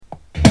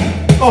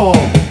Oh.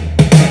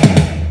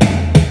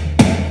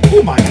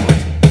 Oh my God.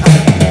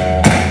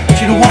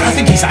 Do you know what? I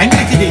think he's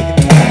angry today.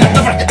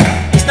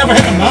 He's never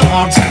hit him that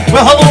hard.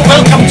 Well, hello,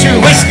 welcome to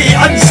Whiskey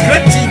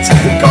Unscripted.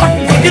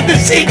 God, for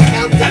goodness sake,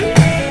 calm down.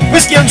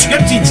 Whiskey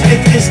Unscripted,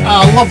 it is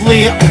a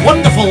lovely,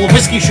 wonderful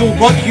whiskey show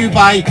brought to you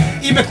by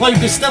E.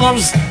 McLeod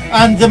Distillers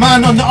and the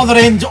man on the other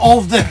end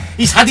of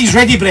he's had his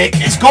ready break.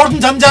 It's Gordon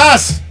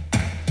Dundas.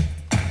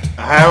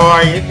 How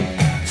are you?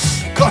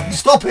 God,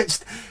 stop it.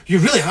 You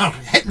really are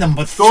hitting them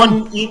with...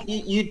 Gordon,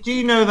 you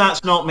do know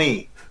that's not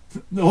me.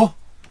 No.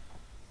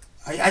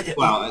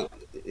 Well,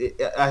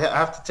 I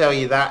have to tell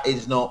you that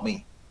is not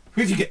me.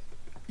 Who have you get?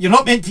 You're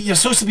not meant to... You're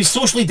supposed to be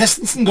socially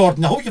distancing,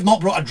 Gordon. I hope you've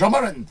not brought a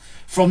drummer in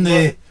from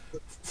the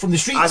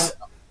streets.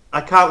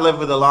 I can't live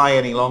with a lie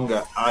any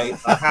longer. I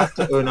have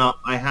to own up.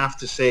 I have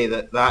to say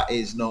that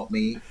is not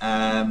me.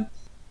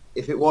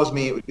 If it was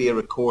me, it would be a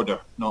recorder,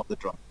 not the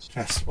drums.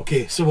 Yes.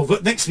 Okay, so we've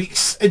got next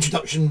week's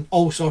introduction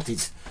all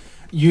sorted.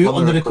 You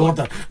on the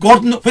recorder.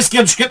 Gordon, Whiskey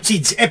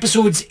Unscripted,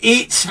 episodes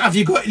 8. Have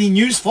you got any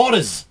news for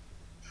us?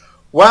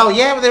 Well,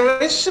 yeah,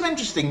 there is some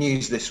interesting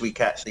news this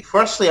week, actually.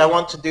 Firstly, I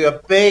want to do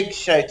a big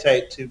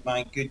shout-out to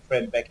my good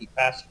friend Becky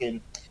Paskin,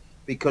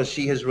 because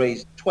she has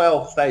raised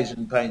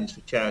 £12,000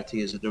 for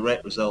charity as a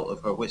direct result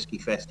of her whiskey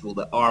festival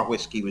that Our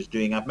Whiskey was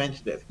doing. I've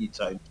mentioned it a few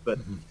times, but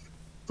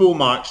full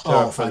marks to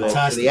her for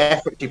the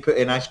effort she put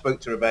in. I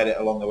spoke to her about it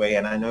along the way,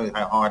 and I know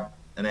how hard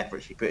an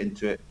effort she put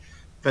into it.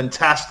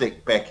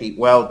 Fantastic, Becky.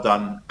 Well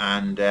done,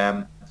 and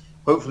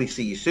hopefully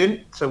see you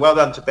soon. So well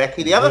done to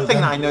Becky. The other thing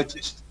that I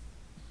noticed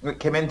that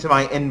came into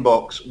my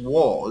inbox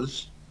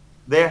was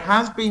there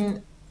has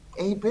been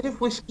a bit of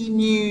whiskey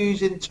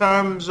news in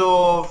terms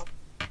of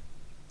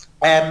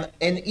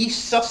in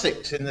East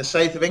Sussex in the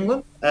south of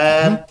England.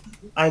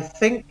 I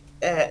think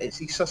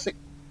it's East Sussex.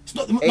 It's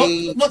not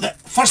the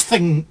first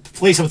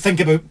place I would think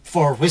about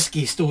for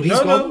whiskey stories.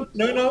 No,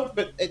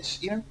 but it's,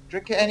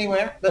 drink it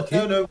anywhere. But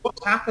okay. No,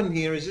 what's happened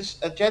here is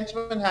a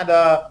gentleman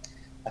I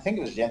think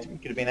it was a gentleman,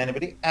 could have been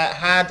anybody,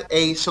 had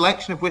a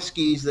selection of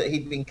whiskies that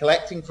he'd been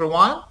collecting for a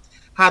while,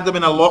 had them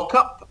in a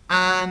lockup,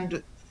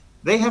 and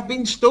they have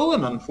been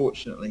stolen,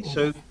 unfortunately.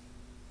 So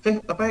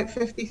about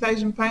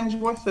 £50,000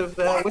 worth of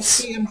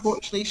whiskey,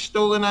 unfortunately,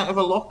 stolen out of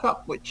a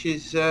lockup, which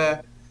is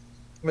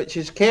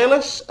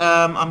careless,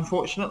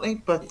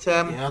 unfortunately. But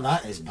yeah,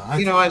 that is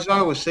bad. As I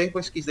always say,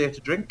 whiskey's there to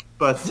drink.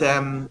 But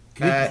so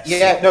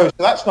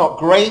that's not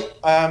great.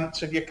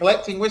 So if you're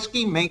collecting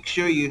whiskey, make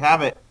sure you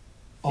have it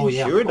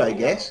insured, I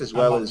guess, as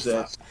well as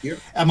secure.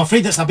 I'm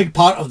afraid that's a big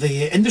part of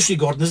the industry,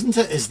 Gordon, isn't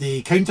it? Is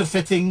the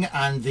counterfeiting,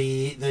 and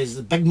there's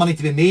the big money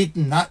to be made,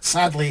 and that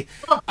sadly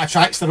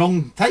attracts the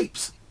wrong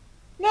types.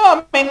 No,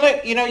 I mean,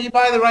 look, you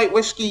buy the right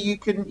whiskey, you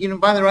can,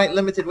 buy the right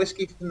limited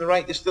whiskey from the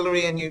right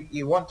distillery, and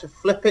you want to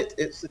flip it,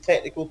 it's the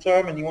technical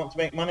term, and you want to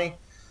make money,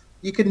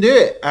 you can do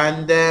it.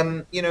 And,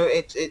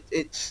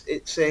 it's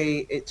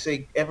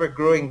a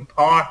ever-growing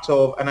part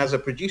of, and as a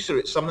producer,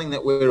 it's something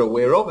that we're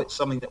aware of, it's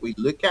something that we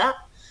look at,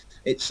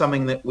 it's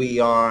something that we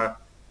are,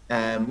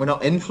 we're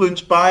not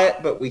influenced by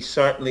it, but we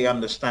certainly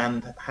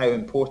understand how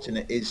important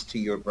it is to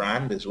your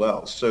brand as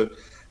well. So,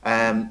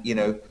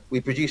 we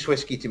produce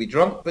whiskey to be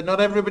drunk, but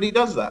not everybody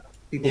does that.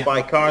 People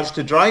buy cars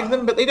to drive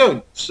them, but they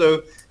don't.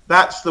 So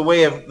that's the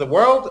way of the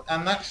world,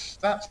 and that's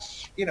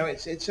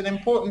it's an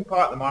important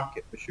part of the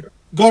market for sure.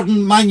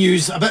 Gordon, my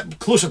news a bit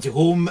closer to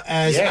home.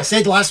 As I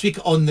said last week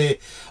on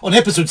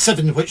episode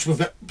 7, which we've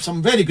got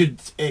some very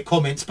good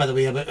comments, by the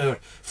way, about our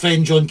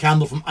friend John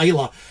Campbell from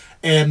Isla.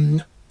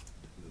 I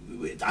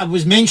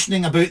was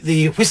mentioning about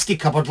the whiskey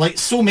cupboard, like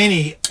so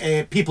many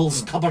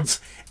people's cupboards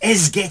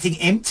is getting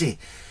empty.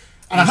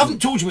 And I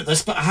haven't told you about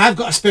this, but I have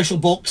got a special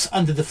box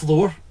under the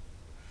floor.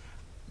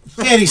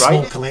 Very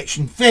small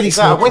collection. Very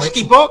small. Is that a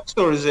whiskey box,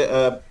 or is it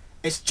a...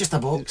 It's just a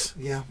box,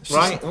 yeah.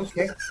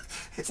 Okay.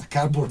 It's a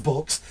cardboard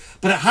box.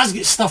 But it has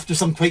got stuffed with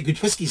some quite good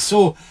whiskies.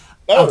 So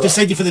I've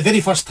decided for the very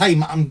first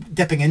time I'm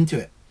dipping into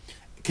it.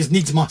 Because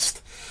needs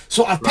must.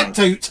 So I've picked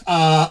out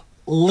a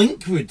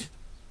Linkwood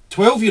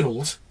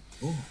 12-year-old.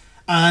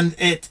 And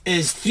it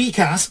is 3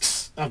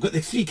 casks. I've got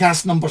the 3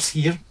 cask numbers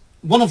here.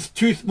 One of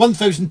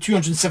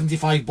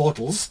 1,275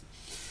 bottles.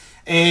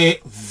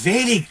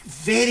 Very,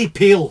 very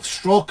pale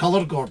straw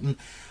colour, Gordon.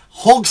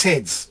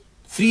 Hogsheads.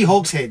 3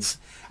 hogsheads.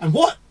 And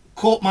what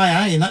caught my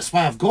eye, and that's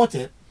why I've got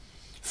it,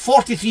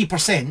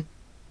 43%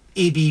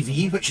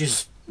 ABV, which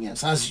is,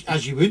 yes,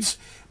 as you would,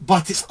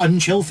 but it's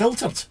unchill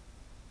filtered.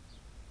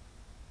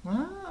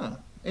 Ah,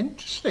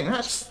 interesting.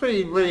 That's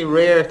really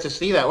rare to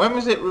see that. When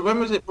was it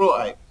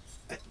brought out?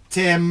 It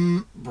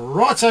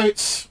brought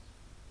out...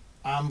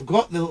 I've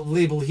got the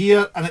label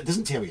here, and it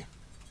doesn't tell you.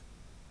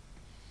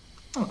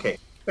 Okay,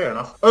 fair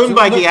enough. Owned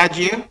by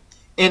Diageo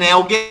in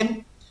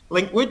Elgin,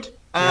 Linkwood,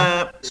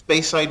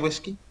 Speyside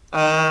whiskey.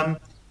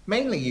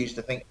 Mainly used,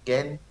 I think,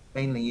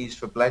 mainly used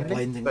for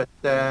blending. But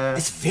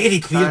it's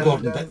very clear,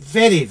 Gordon, but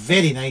very,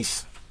 very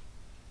nice.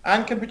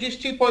 And can produce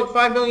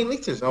 2.5 million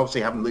litres.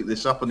 Obviously, I haven't looked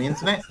this up on the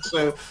internet,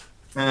 so...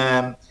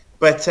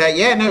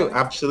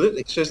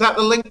 absolutely. So is that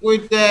the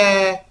Linkwood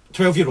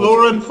 12-year-old.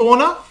 Flora and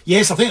Fauna?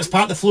 Yes, I think it's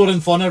part of the Flora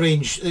and Fauna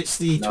range. It's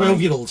the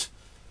 12-year-old.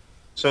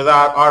 So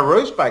that our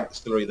Rosebank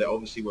distillery that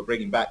obviously we're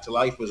bringing back to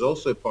life was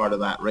also part of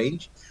that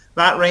range.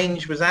 That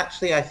range was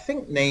actually, I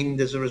think, named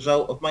as a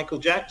result of Michael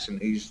Jackson,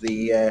 who's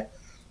the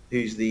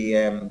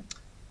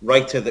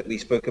writer that we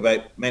spoke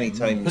about many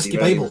times. Whiskey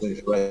Bible.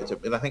 Writer.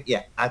 And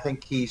I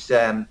think he's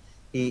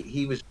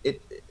he was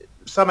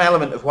some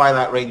element of why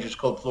that range was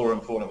called Flora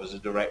and Fauna was a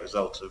direct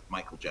result of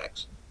Michael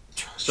Jackson.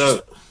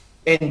 So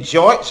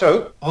enjoy.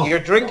 So you're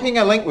drinking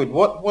a Linkwood.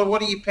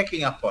 What are you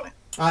picking up on it?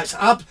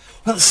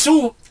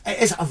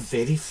 It is a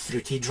very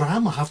fruity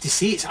dram, I have to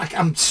say.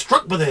 I'm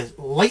struck by the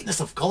lightness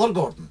of colour,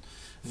 Gordon.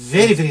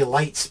 Very, very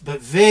light, but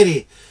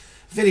very,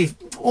 very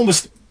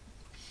almost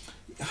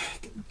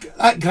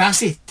that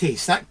grassy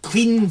taste, that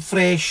clean,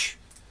 fresh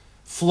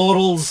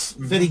florals,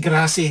 very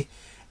grassy.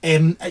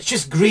 It's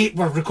just great.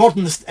 We're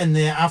recording this in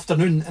the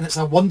afternoon, and it's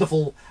a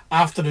wonderful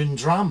afternoon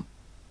dram.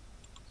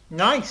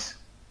 Nice.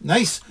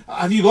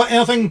 Have you got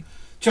anything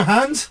to your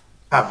hand?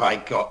 Have I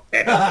got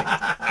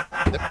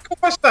anything?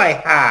 Of course I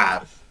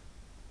have.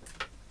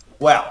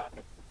 Well,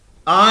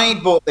 I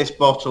bought this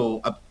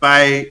bottle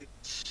about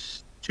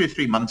 2 or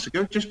 3 months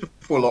ago, just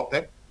before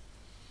lockdown.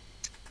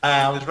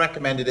 I was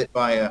recommended it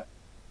by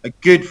a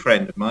good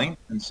friend of mine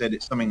and said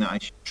it's something that I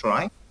should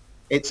try.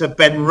 It's a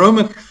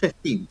Benromach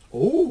 15.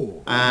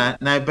 Oh.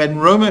 Now,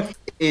 Benromach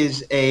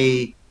is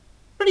a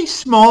pretty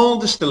small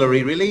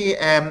distillery, really,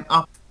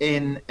 up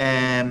in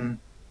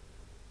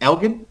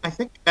Elgin, I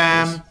think.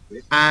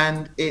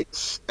 And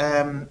it's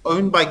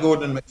owned by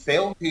Gordon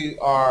MacPhail, who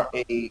are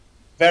a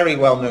very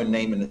well-known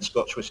name in the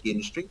Scotch whisky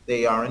industry.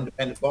 They are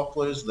independent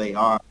bottlers, they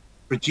are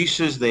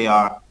producers, they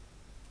are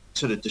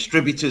sort of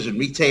distributors and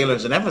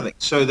retailers and everything.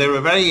 So they're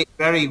a very,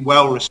 very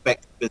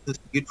well-respected business,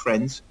 good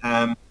friends.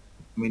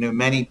 We know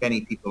many,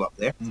 many people up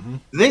there. Mm-hmm.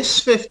 This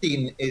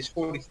 15 is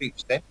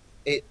 43%.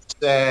 It's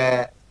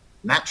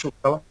natural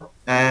colour.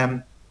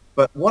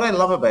 But what I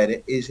love about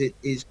it is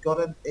it's got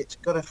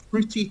a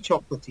fruity,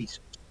 chocolatey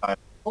style.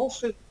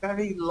 Also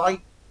very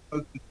light,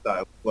 smoky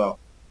style as well.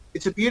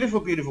 It's a beautiful,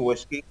 beautiful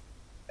whiskey.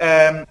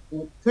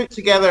 Put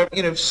together,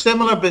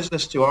 similar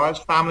business to ours,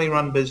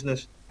 family-run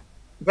business.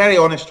 Very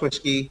honest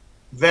whiskey,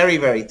 very,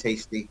 very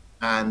tasty,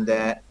 and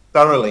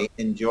thoroughly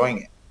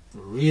enjoying it.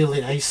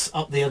 Really nice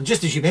up there. And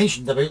just as you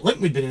mentioned about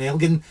Linkwood being in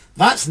Elgin,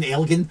 that's in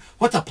Elgin.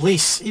 What a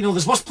place.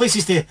 There's worse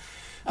places to,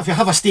 if you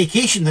have a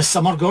staycation this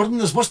summer, Gordon,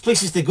 there's worse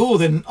places to go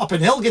than up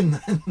in Elgin.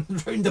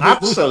 Round about.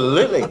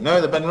 Absolutely. No,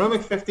 the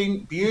Benromach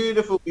 15,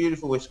 beautiful,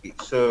 beautiful whiskey.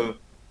 So,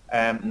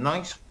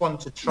 nice one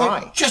to try.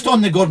 Now, just on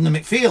the Gordon and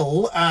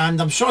MacPhail,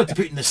 and I'm sorry to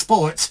put in the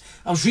spot,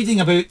 I was reading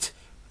about,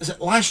 is it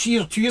last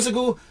year or 2 years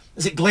ago?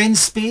 Is it Glen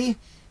Spey?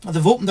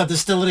 They've opened a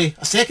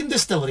second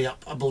distillery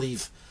up, I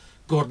believe.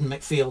 Gordon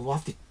MacPhail. We'll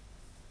have to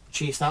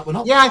chase that one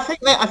up. Yeah, I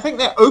think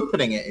they're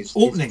opening it. Is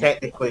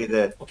technically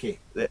they're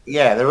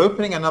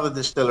opening another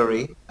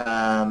distillery.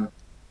 I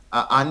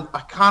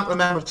can't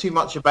remember too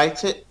much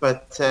about it,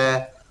 but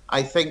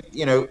I think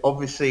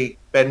obviously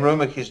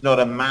Benromach is not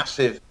a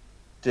massive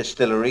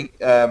distillery,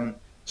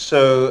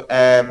 so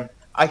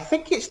I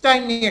think it's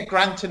down near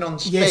Granton on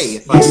Spey,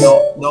 if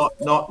I'm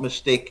not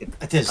mistaken.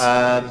 It is.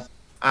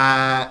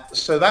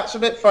 So that's a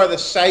bit further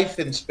south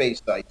in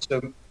Speyside, so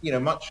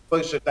much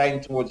closer down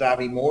towards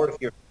Aviemore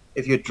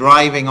if you're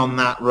driving on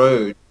that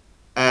road.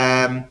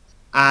 I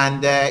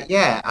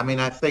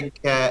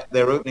think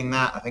they're opening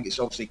that. I think it's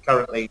obviously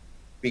currently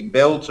being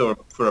built or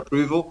for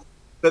approval,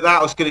 but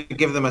that was going to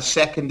give them a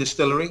second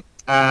distillery.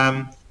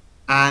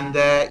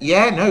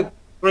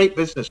 Great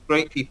business,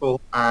 great people,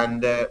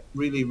 and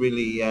really,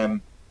 really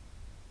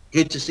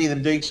good to see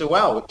them doing so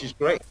well, which is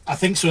great. I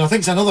think so. I think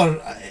it's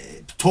another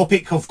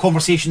topic of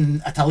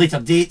conversation at a later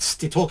date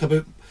to talk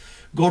about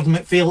Gordon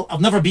MacPhail.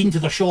 I've never been to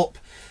their shop.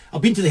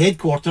 I've been to the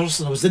headquarters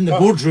and I was in the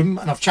boardroom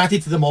and I've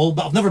chatted to them all,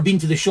 but I've never been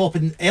to the shop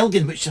in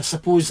Elgin, which I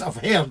suppose I've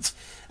heard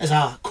is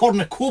a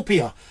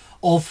cornucopia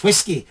of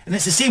whiskey. And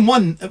it's the same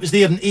one that was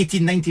there in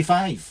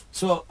 1895.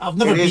 So I've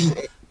never been,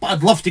 but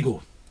I'd love to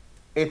go.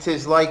 It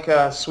is like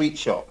a sweet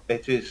shop.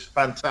 It is a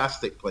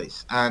fantastic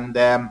place. And,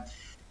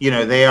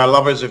 they are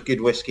lovers of good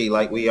whiskey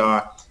like we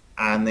are.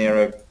 And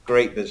they're a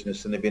great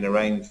business and they've been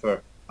around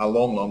for a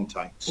long, long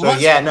time. So,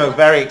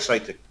 very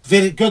exciting.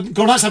 Very good.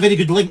 Gordon, that's a very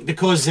good link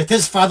because it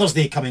is Father's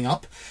Day coming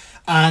up.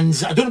 And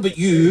I don't know about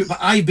you, but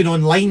I've been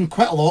online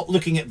quite a lot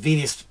looking at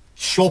various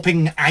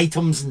shopping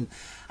items and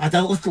I had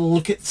a little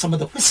look at some of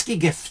the whiskey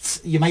gifts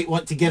you might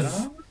want to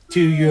give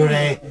to your,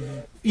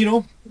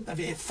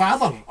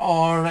 father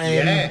or,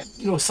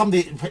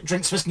 somebody who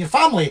drinks whiskey in your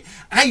family.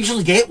 I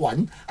usually get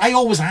one. I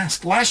always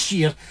ask. Last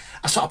year,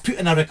 I sort of put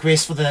in a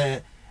request for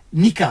the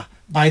Nika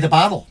by the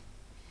Barrel.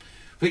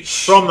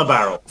 From the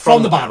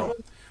barrel.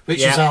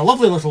 Which is a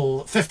lovely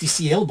little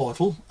 50cl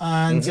bottle,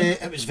 and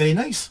it was very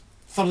nice.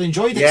 Thoroughly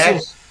enjoyed it.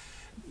 Yes. So,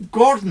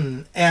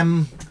 Gordon,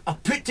 I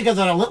put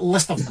together a little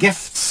list of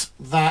gifts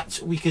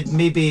that we could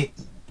maybe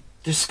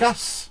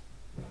discuss.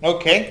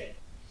 Okay.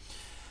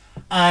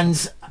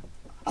 And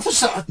I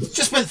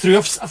just went through.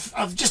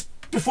 I've just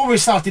before we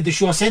started the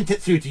show, I sent it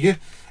through to you.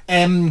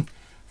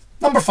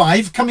 Number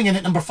 5, coming in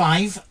at number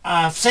 5,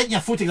 I've sent you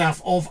a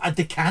photograph of a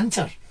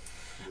decanter.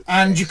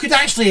 And you could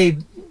actually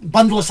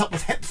bundle us up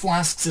with hip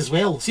flasks as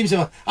well. Seems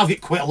to I've got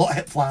quite a lot of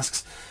hip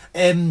flasks.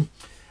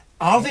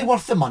 Are they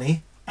worth the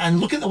money? And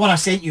look at the one I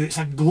sent you. It's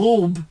a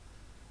globe,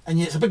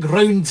 and it's a big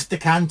round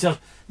decanter.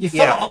 You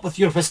fill it up with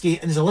your whiskey,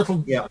 and there's a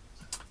little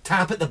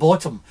tap at the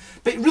bottom.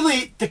 But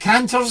really,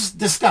 decanters,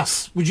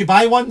 discuss. Would you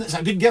buy one? That's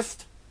a good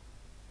gift.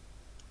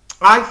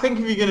 I think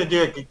if you're going to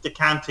do a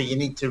decanter, you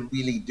need to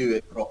really do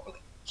it properly.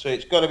 So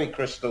it's got to be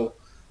crystal.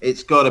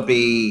 It's got to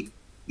be,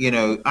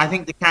 I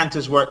think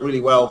decanters work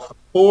really well for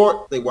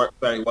port. They work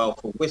very well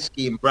for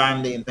whiskey and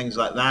brandy and things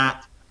like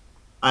that.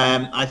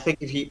 I think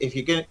if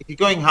you're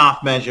going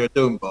half measure,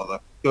 don't bother.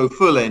 Go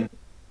full in,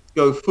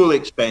 go full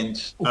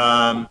expense.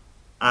 And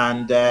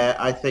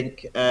I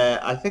think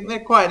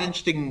they're quite an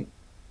interesting.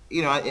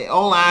 It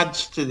all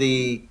adds to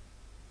the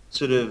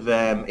sort of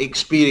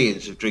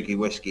experience of drinking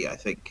whiskey, I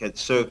think. And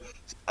so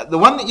the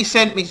one that you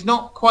sent me is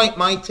not quite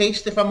my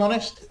taste, if I'm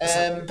honest.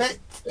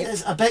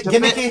 It's a bit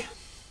gimmicky.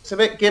 It's a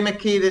bit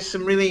gimmicky. There's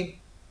some really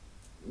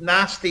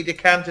nasty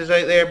decanters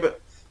out there, but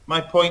my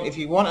point, if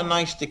you want a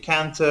nice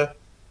decanter,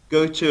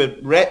 go to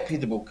a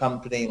reputable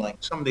company like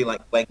somebody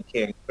like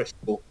Glencairn and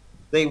Crystal.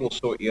 They will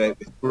sort you out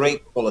with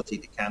great quality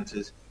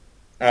decanters.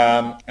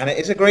 And it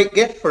is a great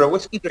gift for a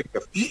whiskey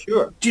drinker, for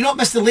sure. Do you not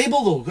miss the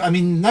label, though? I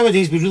mean,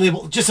 nowadays we really,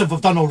 just as we've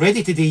done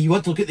already today, you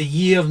want to look at the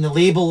year and the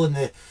label and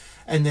the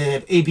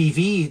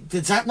ABV.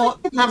 Does that not...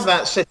 You can have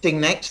that sitting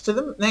next to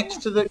them,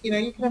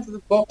 you can have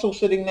the bottle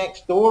sitting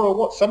next door, or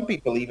what some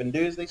people even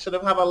do is they sort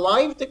of have a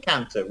live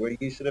decanter where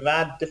you sort of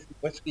add different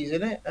whiskies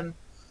in it, and,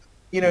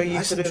 you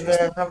sort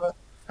of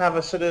have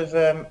a sort of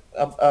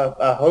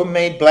a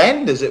homemade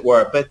blend, as it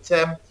were. But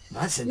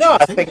that's interesting. No,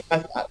 I think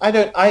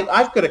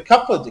I've got a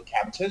couple of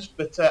decanters,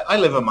 but I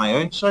live on my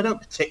own, so I don't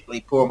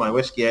particularly pour my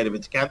whiskey out of a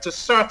decanter.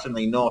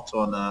 Certainly not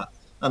on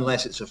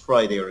unless it's a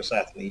Friday or a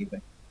Saturday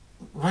evening.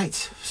 Right.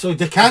 So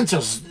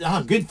decanters,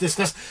 good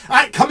discuss.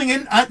 Coming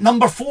in at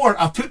number 4,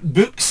 I've put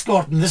books,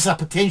 Gordon. This is a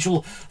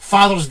potential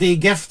Father's Day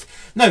gift.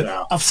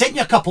 Now, I've sent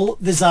you a couple.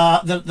 There's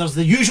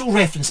the usual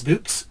reference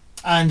books.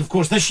 And of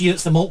course this year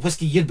it's the Malt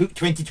Whisky Yearbook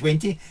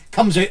 2020,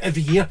 comes out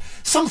every year,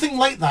 something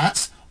like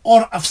that.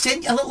 Or I've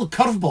sent you a little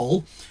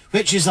curveball,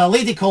 which is a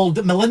lady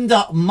called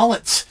Melinda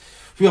Mullet,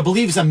 who I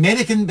believe is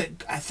American,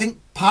 but I think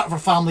part of her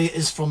family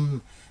is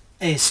from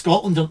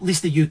Scotland, or at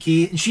least the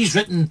UK, and she's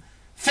written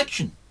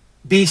fiction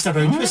based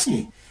around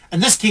whisky.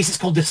 In this case it's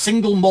called The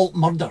Single Malt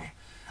Murder,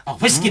 a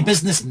whisky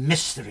business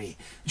mystery.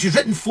 She's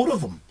written 4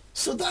 of them,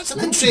 so that's an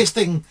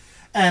interesting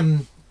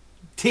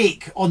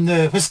take on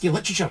the whiskey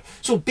literature.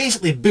 So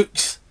basically,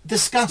 books,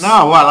 discuss.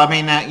 No, well, I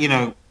mean,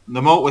 the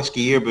Malt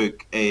Whisky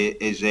Yearbook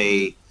has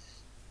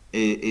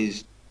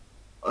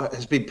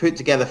been put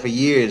together for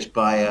years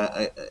by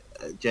a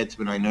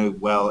gentleman I know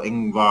well,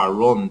 Ingvar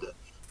Ronde,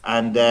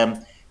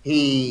 and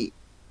he,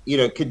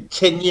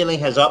 continually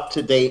has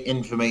up-to-date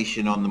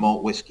information on the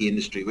malt whisky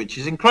industry, which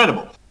is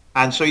incredible.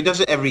 And so he does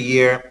it every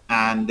year,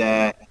 and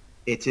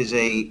it is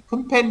a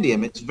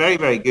compendium. It's very,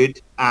 very good,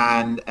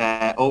 and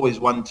always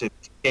one to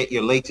get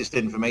your latest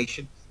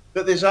information.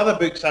 But there's other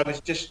books. I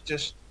was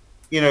just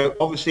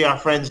obviously our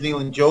friends Neil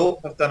and Joel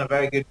have done a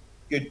very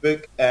good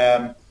book,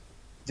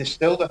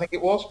 Distilled, I think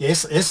it was.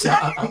 Yes,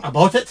 I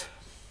bought it.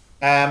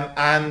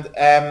 And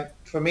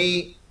for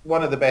me,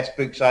 one of the best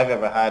books I've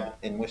ever had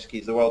in whiskey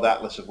is The World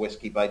Atlas of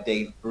Whiskey by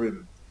Dave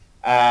Broom.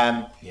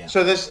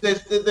 So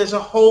there's a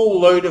whole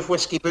load of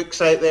whiskey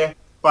books out there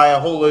by a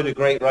whole load of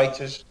great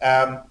writers.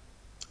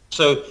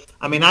 So,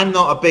 I mean, I'm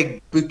not a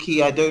big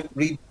bookie. I don't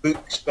read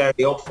books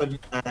very often,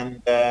 and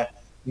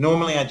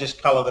normally I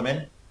just colour them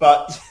in.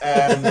 But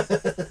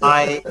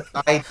I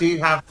do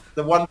have,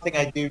 the one thing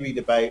I do read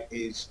about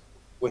is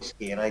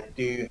whiskey, and I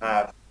do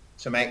have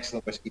some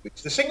excellent whiskey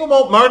books. The Single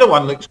Malt Murder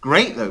one looks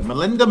great, though.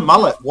 Melinda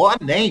Mullet, what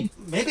a name.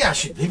 Maybe I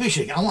should.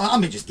 I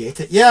may just get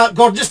it. Yeah,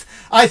 Gordon,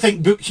 I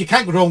think books, you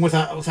can't go wrong with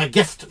a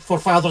gift for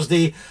Father's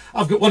Day.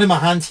 I've got one in my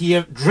hand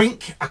here,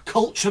 Drink, A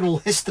Cultural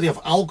History of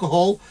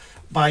Alcohol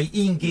by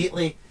Ian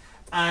Gately.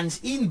 And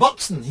Ian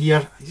Buxton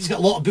here, he's got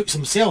a lot of books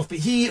himself, but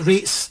he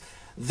rates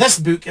this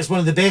book as one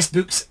of the best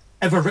books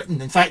ever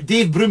written. In fact,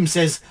 Dave Broom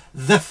says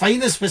the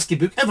finest whiskey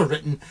book ever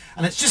written,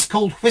 and it's just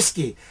called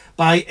Whiskey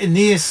by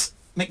Aeneas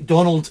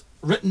MacDonald,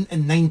 written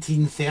in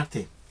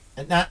 1930.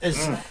 And that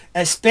is,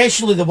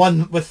 especially the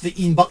one with the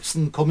Ian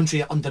Buxton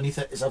commentary underneath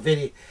it, is a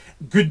very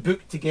good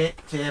book to get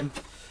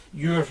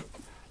your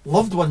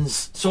loved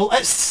ones. So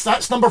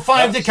that's number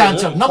 5,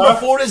 decanter. Number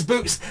 4 is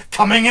books.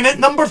 Coming in at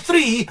number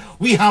 3,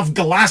 we have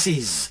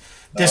glasses.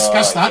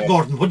 Discuss that,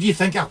 Gordon. What do you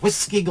think of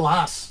whiskey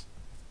glass?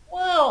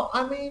 Well,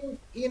 I mean,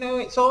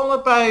 it's all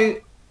about,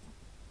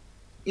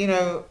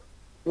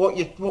 what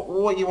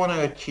you want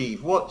to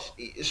achieve.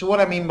 So what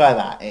I mean by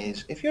that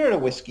is, if you're at a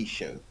whiskey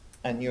show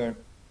and you're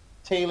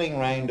tailing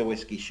around a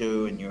whiskey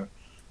show and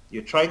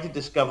you're trying to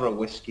discover a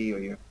whiskey, or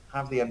you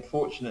have the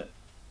unfortunate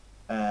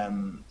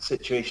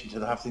situation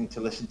to having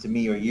to listen to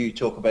me or you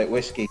talk about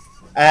whiskey,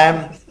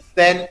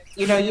 then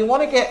you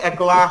want to get a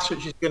glass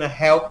which is going to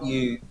help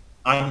you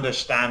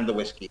understand the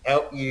whiskey,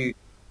 help you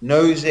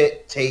nose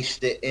it,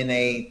 taste it in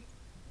a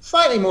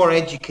slightly more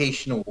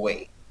educational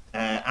way,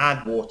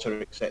 add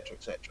water, etc.,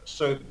 etc.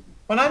 So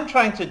when I'm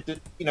trying to,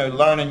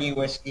 learn a new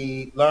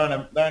whiskey, learn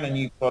a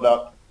new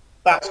product,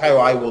 that's how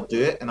I will do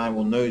it, and I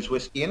will nose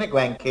whiskey in a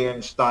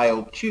Glencairn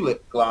style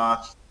tulip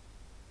glass.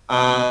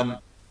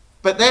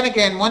 But then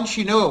again, once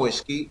you know a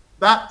whiskey,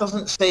 that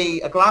doesn't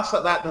say, a glass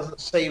like that doesn't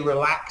say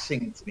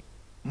relaxing to me.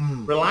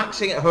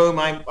 Relaxing at home,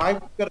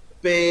 I've got a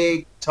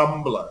big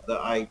tumbler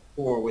that I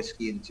pour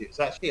whiskey into. It's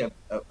actually a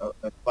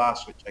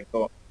glass which I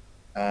got,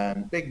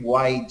 big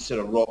wide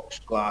sort of rocks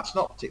glass,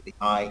 not particularly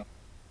high,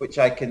 which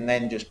I can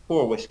then just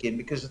pour whiskey in,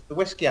 because the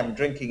whiskey I'm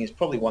drinking is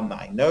probably one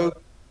that I know.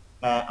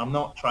 I'm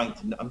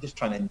just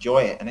trying to enjoy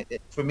it. And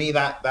for me,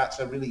 that's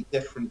a really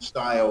different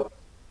style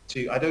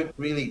I don't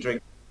really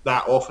drink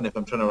that often if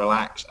I'm trying to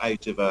relax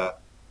out of a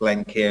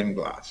Glencairn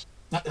glass.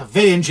 That's a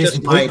very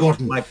interesting point,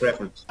 Gordon. My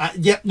preference.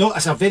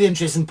 That's a very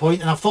interesting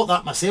point, and I've thought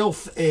that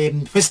myself.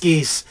 Whiskey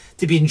is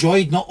to be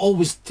enjoyed, not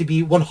always to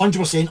be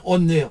 100%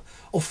 on the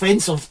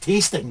offensive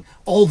tasting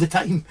all the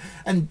time,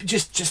 and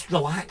just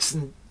relax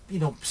and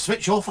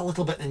switch off a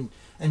little bit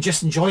and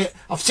just enjoy it.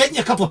 I've sent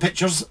you a couple of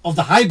pictures of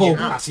the highball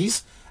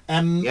glasses.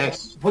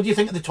 Yes. What do you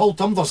think of the tall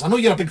tumblers? I know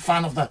you're a big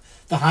fan of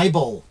the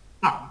highball.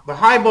 The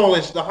highball,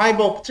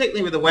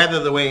 particularly with the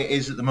weather the way it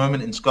is at the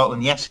moment in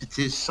Scotland. Yes, it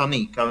is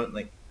sunny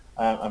currently.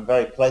 And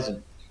very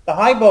pleasant. The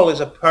highball is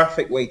a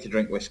perfect way to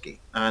drink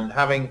whiskey. And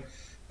having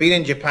been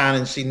in Japan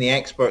and seen the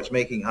experts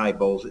making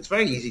highballs, it's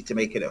very easy to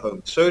make it at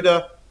home.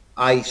 Soda,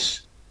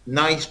 ice,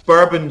 nice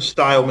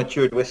bourbon-style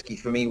matured whiskey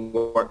for me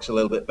works a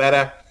little bit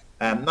better.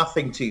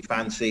 Nothing too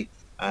fancy.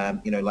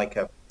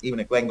 Even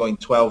a Glengoyne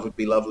 12 would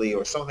be lovely,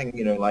 or something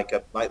like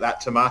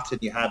that Tomatin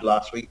you had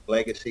last week,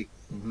 Legacy,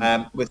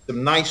 with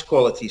some nice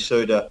quality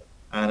soda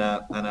and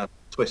a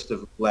twist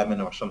of lemon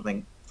or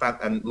something.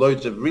 And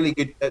loads of really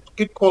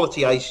good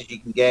quality ices you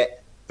can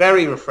get.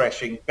 Very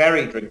refreshing,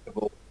 very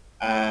drinkable,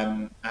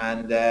 and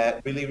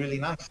really, really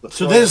nice.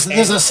 So there's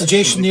a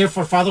suggestion there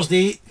for Father's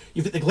Day.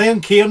 You've got the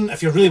Glencairn,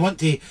 if you really want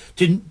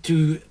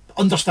to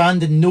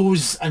understand and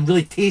nose and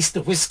really taste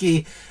the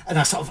whiskey in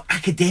a sort of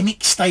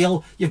academic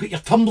style. You've got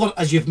your tumbler,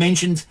 as you've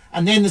mentioned,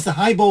 and then there's the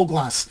highball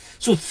glass.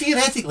 So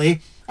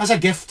theoretically, as a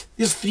gift,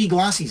 there's 3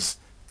 glasses.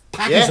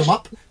 Package them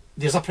up,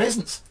 there's a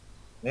present.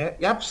 Yeah,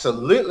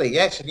 absolutely,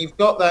 yes. And you've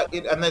got that,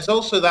 and there's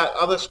also that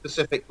other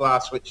specific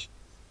glass which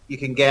you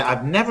can get.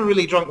 I've never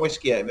really drunk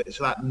whiskey out of it. It's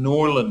that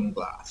Norland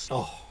glass.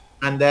 Oh.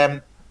 And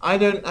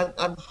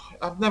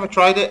I've never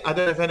tried it. I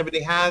don't know if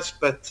anybody has,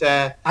 but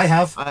I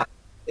have.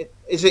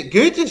 Is it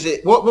good? Is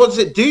it what does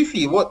it do for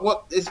you?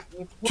 What is?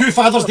 Two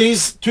Father's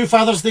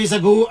Days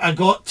ago, I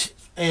got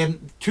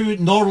 2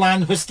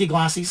 Norland whiskey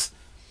glasses.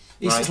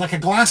 It's like a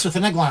glass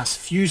within a glass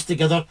fused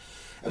together.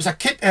 It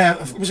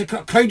was a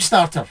crowd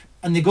starter,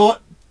 and they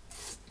got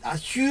a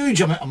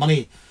huge amount of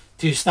money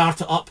to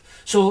start it up.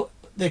 So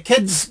the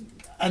kids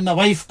and my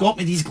wife got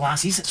me these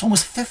glasses. It's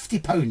almost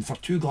 £50 for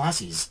 2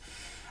 glasses,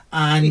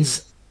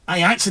 and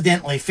I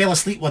accidentally fell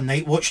asleep one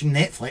night watching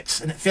Netflix,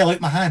 and it fell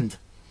out my hand.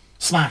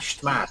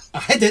 Smashed. I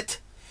hid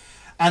it,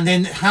 and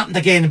then it happened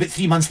again about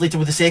 3 months later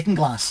with the second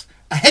glass.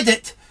 I hid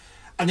it,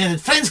 and then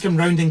friends came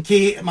round, and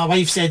Kate, my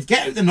wife, said,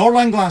 "Get out the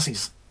Norland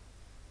glasses."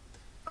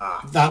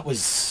 That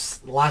was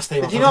the last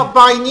time. Did you not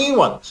buy new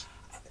ones?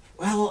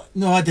 Well,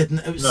 no, I didn't.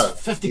 It was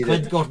 50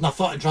 quid, Gordon. I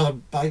thought I'd rather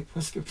buy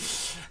whiskey.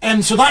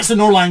 So that's the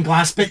Norland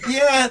glass. But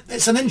yeah,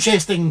 it's an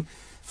interesting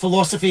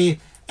philosophy.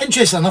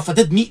 Interesting enough, I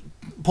did meet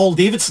Paul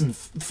Davidson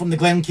from the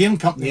Glencairn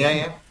company.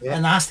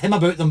 And asked him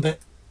about them, but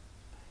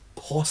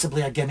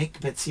possibly a gimmick,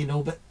 but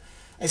but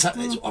it's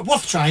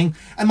worth trying.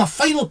 And my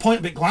final point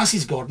about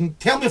glasses, Gordon,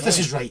 tell me if this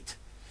is right.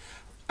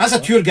 As a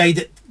tour guide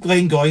at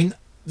Glengoyne,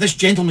 this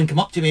gentleman came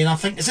up to me and I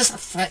think, is this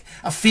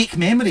a fake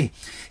memory?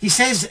 He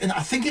says, and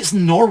I think it's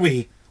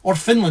Norway or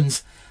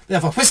Finland, they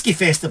have a whiskey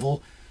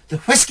festival. The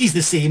whiskey's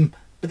the same,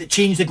 but they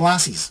change the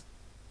glasses.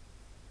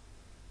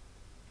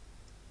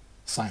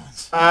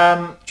 Silence.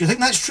 Do you think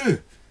that's true?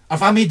 Or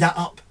have I made that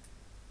up?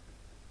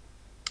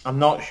 I'm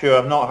not sure.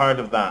 I've not heard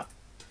of that.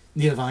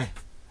 Neither have I.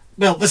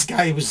 Well, this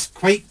guy was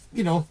quite,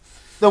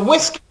 The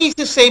whiskey's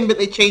the same, but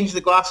they change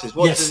the glasses.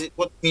 What do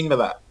you mean by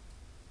that?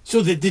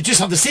 So they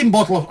just have the same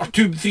bottle or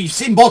 2, 3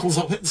 same bottles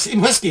of the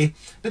same whiskey,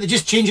 but they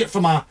just change it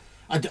from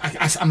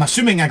I'm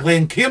assuming a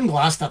Glencairn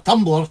glass to a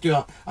tumbler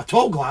to a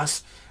tall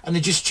glass, and they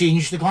just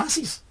change the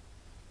glasses.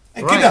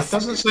 It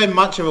doesn't sound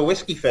much of a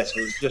whiskey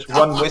festival. It's just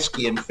one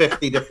whiskey in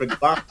 50 different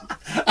glasses.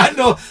 I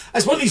know.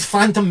 It's one of these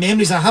phantom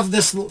memories. I have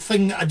this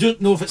thing. I don't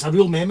know if it's a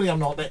real memory or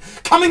not. But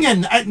coming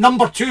in at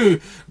number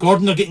 2,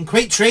 Gordon, they're getting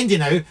quite trendy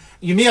now.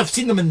 You may have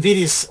seen them in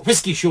various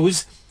whiskey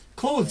shows.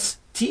 Clothes,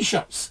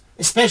 T-shirts,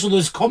 especially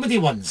those comedy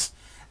ones.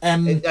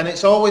 And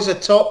it's always a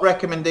top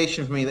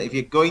recommendation for me that if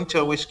you're going to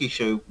a whiskey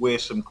show, wear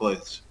some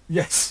clothes.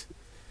 Yes.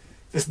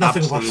 There's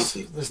nothing worse.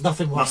 There's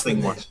nothing worse.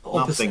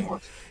 Nothing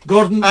worse.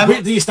 Gordon,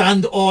 where do you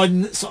stand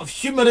on sort of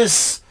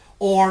humorous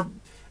or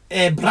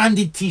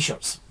branded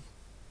T-shirts?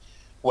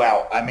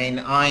 Well, I mean,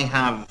 I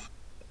have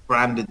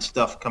branded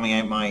stuff coming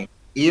out my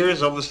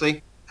ears,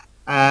 obviously.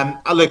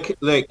 Look,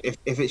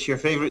 if it's your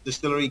favourite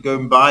distillery, go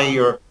and buy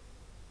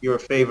your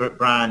favourite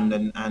brand,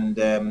 and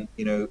a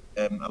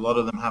lot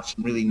of them have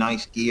some really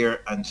nice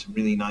gear and some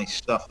really nice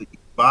stuff that you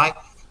can buy.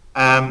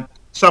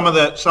 Some of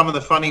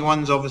the funny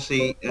ones,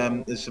 obviously,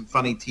 there's some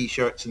funny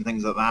T-shirts and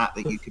things like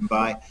that you can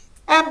buy.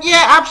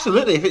 Yeah,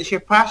 absolutely. If it's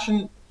your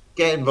passion,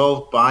 get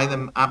involved, buy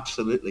them,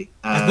 absolutely.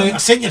 Now, I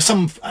sent you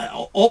some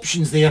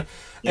options there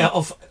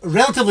of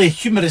relatively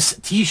humorous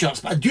T-shirts,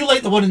 but I do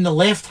like the one on the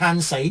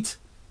left-hand side.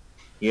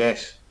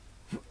 Yes.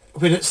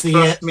 Where it's the...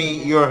 Trust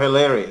me, you're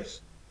hilarious.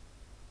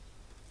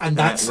 And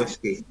that's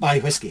whiskey. By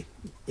whiskey.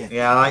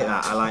 Yeah,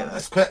 I like that.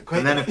 It's quite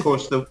and then, of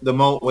course, the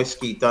malt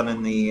whiskey done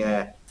in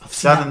the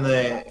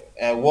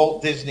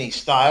Walt Disney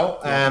style.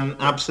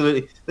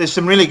 Absolutely. There's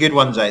some really good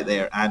ones out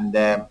there. And,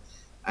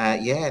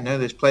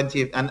 there's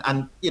plenty of...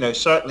 And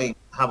certainly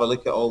have a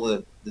look at all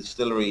the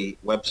distillery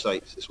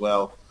websites as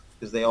well,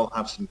 because they all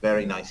have some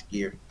very nice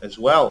gear as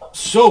well.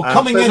 So,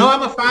 coming in... No,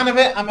 I'm a fan of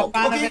it. I'm a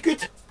fan of it.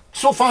 Good.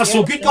 So far,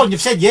 so good, Gordon.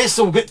 You've said yes,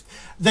 so we've got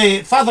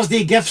the Father's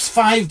Day gifts,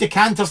 5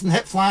 decanters and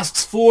hip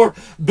flasks, 4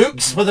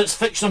 books, whether it's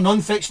fiction or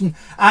non-fiction.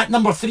 At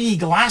number 3,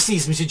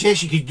 glasses. We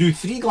suggest you could do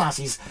 3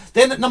 glasses.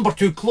 Then at number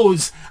 2,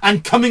 clothes.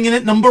 And coming in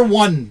at number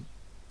 1,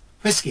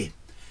 whiskey.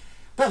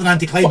 Bit of an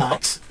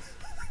anticlimax.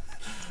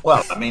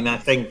 Well, I mean, I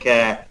think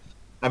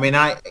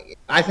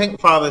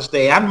Father's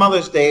Day and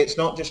Mother's Day, it's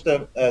not just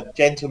a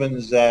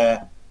gentleman's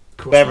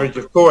beverage,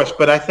 of course,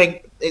 but I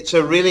think it's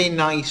a really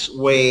nice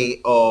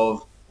way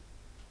of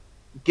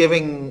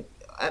giving,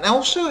 and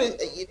also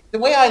the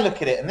way I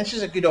look at it, and this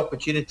is a good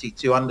opportunity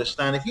to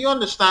understand, if you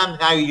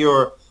understand how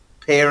your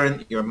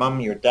parent, your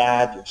mum, your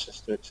dad, your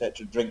sister,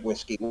 etc., drink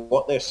whiskey,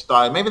 what their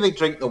style, maybe they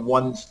drink the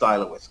one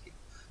style of whiskey.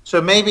 So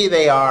maybe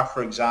they are,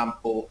 for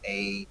example,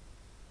 a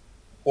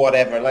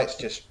whatever, let's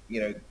just,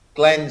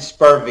 Glen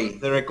Spurvey.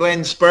 They're a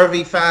Glen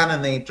Spurvey fan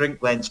and they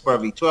drink Glen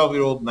Spurvey,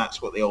 12-year-old, and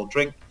that's what they all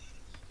drink.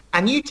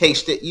 And you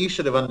taste it, you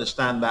sort of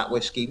understand that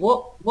whiskey.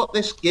 What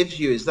this gives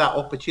you is that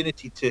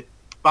opportunity to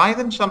buy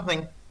them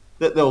something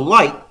that they'll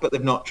like, but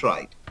they've not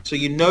tried. So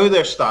you know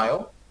their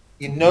style,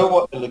 you know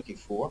what they're looking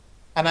for.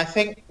 And I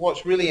think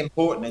what's really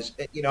important is,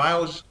 I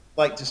always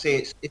like to say,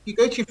 it's if you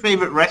go to your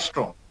favourite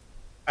restaurant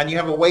and you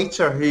have a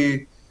waiter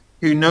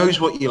who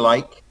knows what you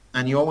like,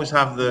 and you always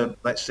have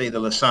let's say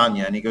the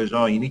lasagna, and he goes,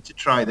 oh, you need to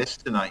try this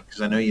tonight because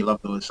I know you love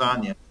the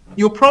lasagna.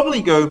 You'll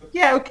probably go,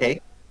 yeah,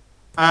 okay.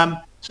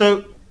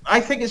 So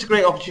I think it's a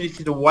great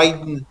opportunity to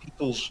widen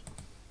people's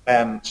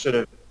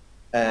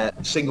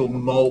single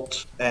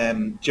malt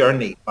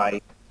journey by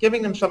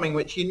giving them something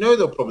which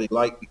they'll probably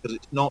like because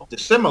it's not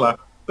dissimilar,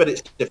 but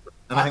it's different.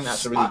 And I think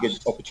that's a really good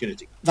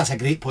opportunity. That's a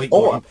great point,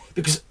 Gordon,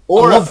 because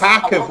a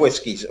pack of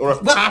whiskies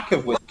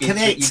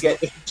that you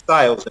get different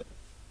styles.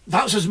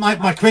 That was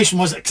my question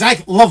was, because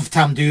I love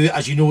Tamdhu,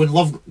 as you know, and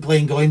love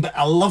Glengoyne, but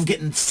I love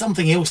getting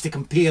something else to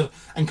compare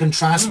and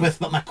contrast with.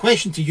 But my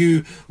question to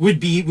you would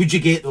be, would you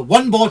get the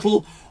one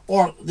bottle,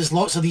 or there's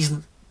lots of these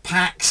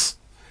packs,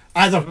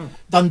 either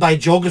done by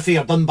geography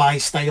or done by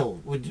style?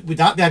 Would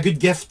that be a good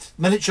gift?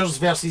 Miniatures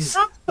versus...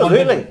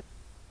 Absolutely.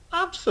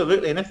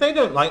 And if they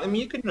don't like them,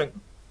 you can drink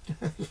them.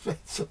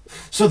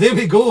 So there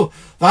we go.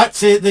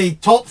 That's the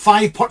top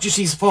 5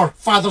 purchases for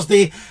Father's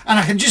Day. And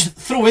I can just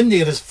throw in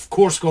there, of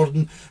course,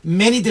 Gordon,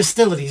 many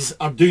distilleries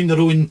are doing their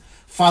own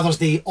Father's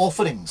Day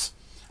offerings.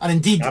 And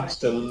indeed,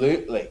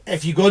 absolutely,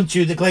 if you go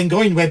onto the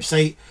Glengoyne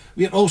website,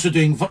 we're also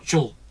doing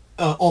virtual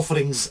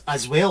offerings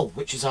as well,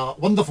 which is a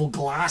wonderful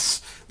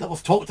glass that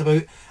we've talked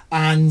about,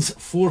 and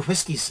 4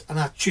 whiskies and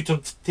a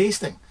tutored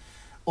tasting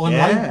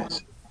online.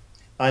 Yes,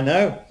 I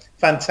know.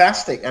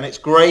 Fantastic. And it's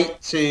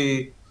great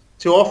to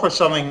offer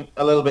something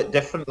a little bit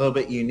different, a little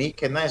bit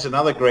unique, and there's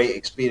another great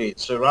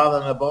experience. So rather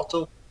than a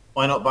bottle,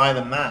 why not buy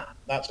them that?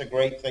 That's a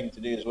great thing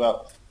to do as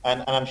well.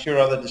 And I'm sure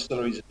other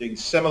distilleries are doing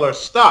similar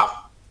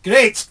stuff.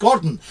 Great,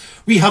 Gordon.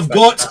 We have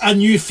got a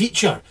new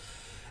feature.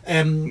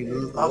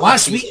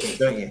 Last week,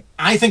 don't you?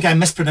 I think I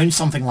mispronounced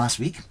something last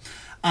week,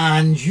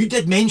 and you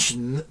did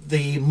mention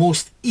the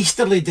most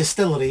easterly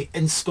distillery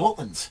in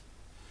Scotland.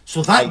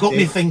 So that got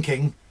me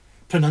thinking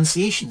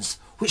pronunciations,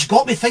 which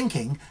got me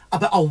thinking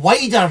about a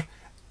wider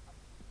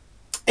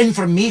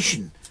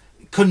information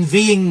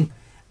conveying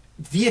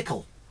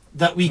vehicle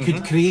that we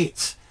could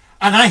create.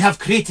 And I have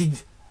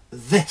created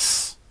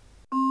this.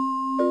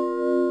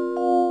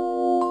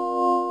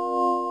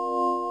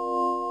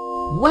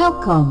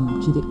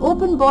 Welcome to the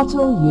Open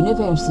Bottle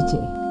University.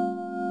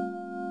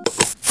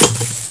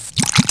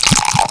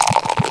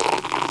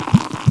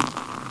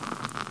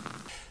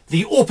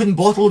 The Open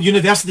Bottle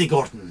University,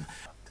 Gordon.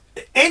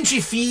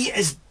 Entry fee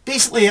is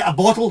basically a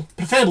bottle,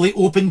 preferably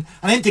open,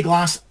 an empty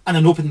glass, and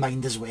an open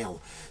mind as well.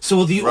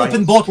 So the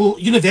Open Bottle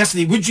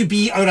University, would you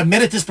be our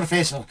emeritus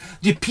professor,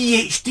 the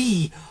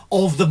PhD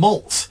of the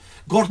malt,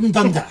 Gordon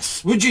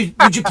Dundas? Would you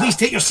please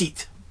take your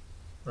seat?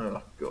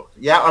 Oh, God.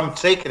 Yeah, I'm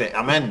taking it.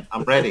 I'm in.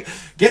 I'm ready.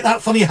 Get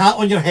that funny hat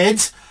on your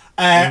head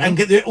and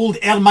get the old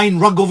ermine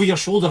rug over your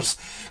shoulders.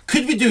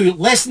 Could we do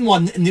lesson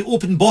 1 in the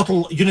Open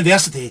Bottle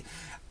University,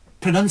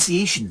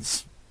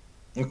 pronunciations?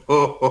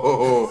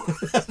 Oh,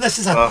 This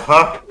is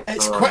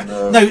it's quite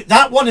no. now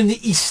that one in the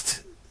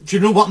east. Do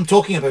you know what I'm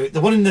talking about?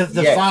 The one in the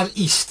Yes. far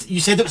east.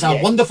 You said it was a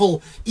Yes.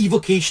 wonderful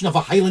evocation of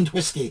a Highland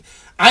whiskey.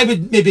 I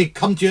would maybe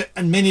come to it,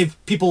 and many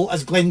people,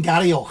 as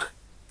Glengarioch.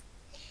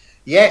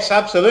 Yes,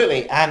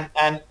 absolutely. And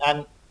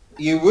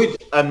you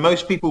would, and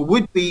most people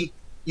would be,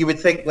 you would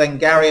think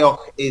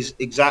Glengarioch is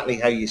exactly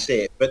how you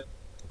say it. But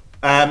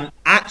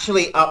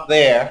actually up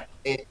there,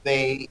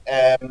 they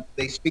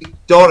speak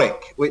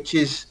Doric, which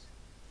is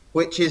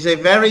a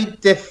very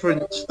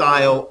different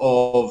style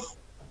of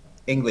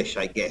English,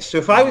 I guess. So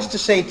if I was to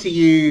say to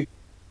you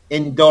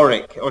in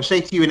Doric, or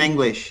say to you in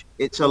English,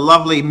 it's a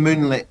lovely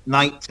moonlit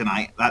night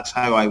tonight, that's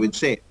how I would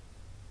say it.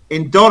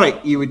 In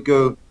Doric, you would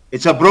go,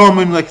 it's a bra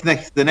moonlit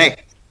night the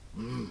night.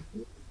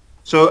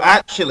 So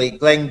actually,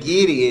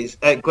 Glengarioch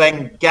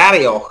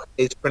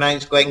is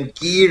pronounced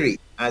Glengeary,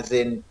 as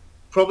in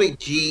probably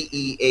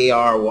Geary,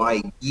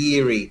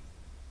 Geary,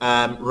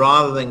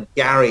 rather than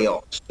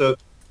Garioch. So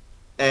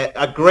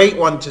a great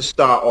one to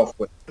start off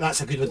with.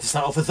 That's a good one to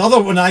start off with. The other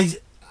one, I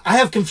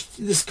have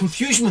this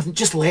confusion with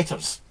just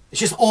letters. It's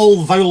just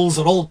all vowels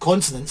or all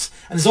consonants,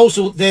 and there's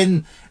also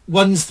then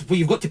ones where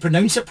you've got to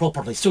pronounce it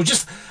properly. So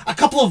just a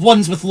couple of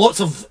ones with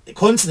lots of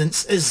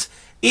consonants is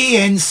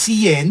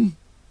ANCNOC.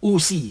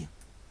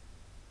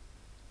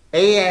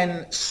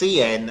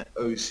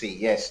 ANCNOC,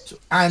 yes. So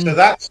And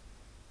that's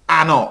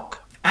Anok.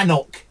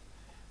 Anok.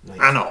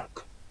 Right.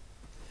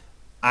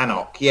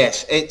 Anok,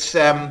 yes.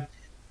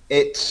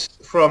 It's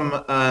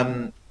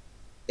from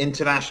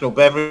International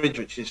Beverage,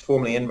 which is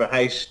formerly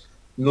Inverhouse.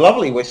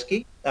 Lovely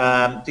whiskey. Do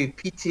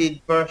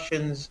peated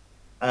versions.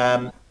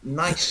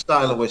 Nice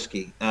style of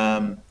whiskey.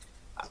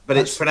 But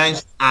it's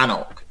pronounced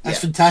Anok. That's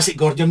fantastic,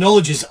 Gordon. Your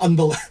knowledge is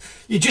unbelievable.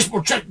 You just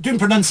were doing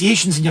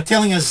pronunciations and you're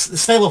telling us the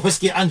style of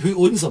whiskey and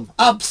who owns them.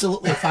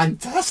 Absolutely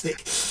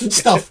fantastic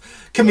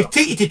stuff. Can we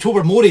take you to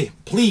Tobermory,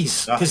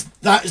 please? Because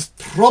that is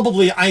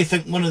probably, I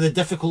think, one of the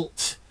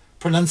difficult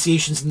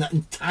pronunciations in that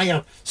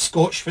entire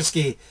Scotch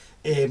whiskey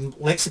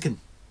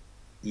lexicon.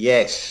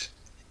 Yes.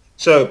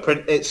 So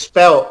it's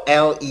spelled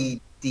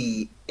Ledaig.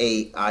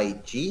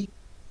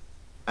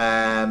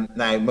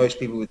 Now, most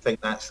people would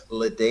think that's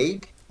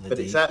Ledaig, but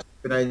it's actually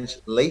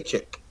pronounced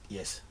Leitchik.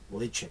 Yes,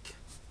 Leitchik.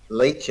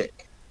 Leitchik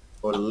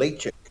or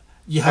Leitchik.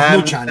 You have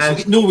no chance. You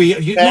get no way.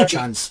 You no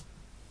chance.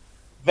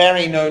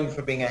 Very known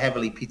for being a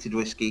heavily peated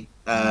whiskey.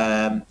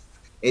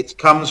 It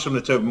comes from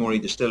the Tobermory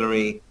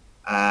distillery,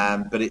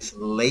 but it's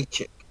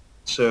Leitchik.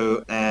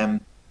 So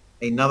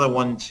another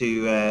one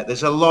to.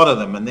 There's a lot of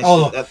them, and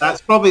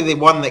that's probably the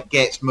one that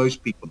gets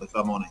most people, if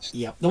I'm honest.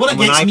 Yeah, the one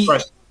that gets me.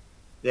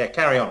 Yeah,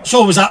 carry on.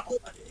 So was that?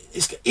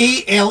 It's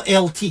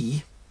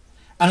ALLT,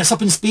 and it's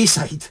up in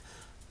Speyside.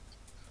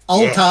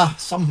 Alta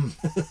something.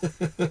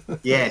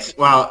 Yes.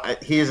 Well,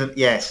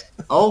 yes.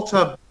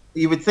 Alta.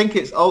 You would think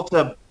it's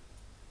Alta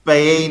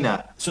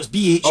Baena. So it's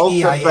BHAINA.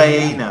 Alta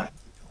Baena,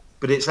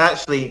 but it's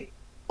actually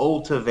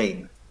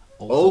Altavane.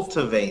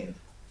 Altavane.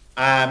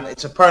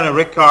 It's a Pernod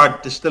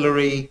Ricard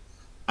distillery,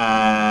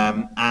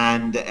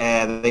 and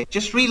they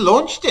just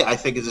relaunched it, I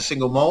think, as a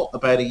single malt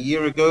about a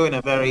year ago in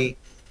a very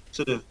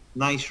sort of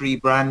nice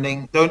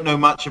rebranding. Don't know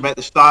much about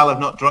the style. I've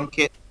not drunk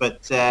it,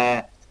 but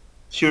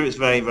sure it's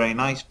very, very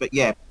nice. But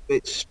yeah,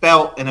 it's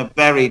spelt in a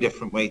very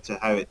different way to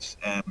how it's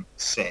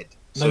said.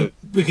 Now, So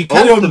we could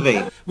carry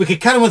on. We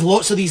could carry on with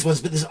lots of these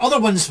ones, but there's other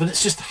ones when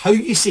it's just how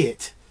you say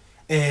it.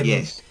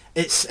 Yes.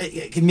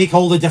 It can make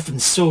all the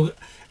difference. So,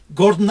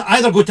 Gordon,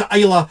 either go to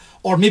Isla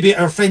or maybe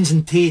our friends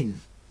in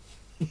Tain.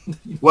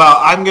 Well,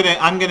 I'm gonna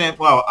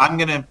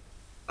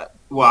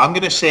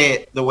say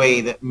it the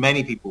way that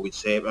many people would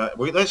say it. But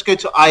let's go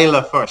to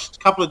Isla first. A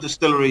couple of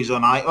distilleries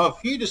on a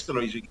few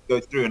distilleries we could go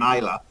through in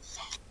Isla.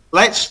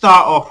 Let's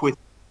start off with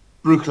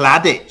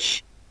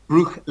Bruichladdich.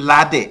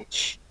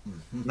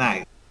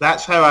 Now,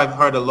 that's how I've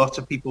heard a lot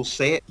of people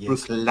say it, yes.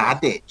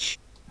 Bruichladdich,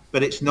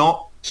 but it's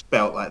not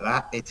spelt like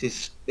that.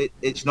 It's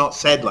not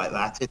said like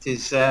that. It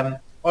is.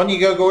 On you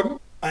go, Gordon.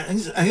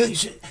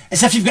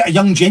 As if you've got a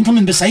young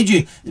gentleman beside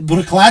you,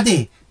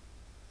 Bruichladdich.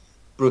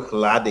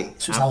 Bruichladdich.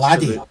 So it's a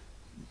laddie.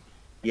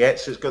 Yeah,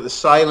 so it's got the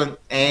silent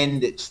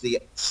end. It's the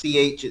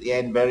CH at the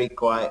end, very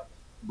quiet.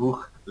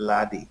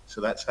 Bruichladdich. So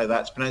that's how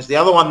that's pronounced. The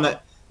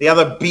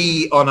other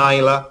B on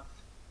Isla,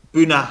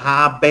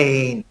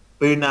 Bunnahabhain.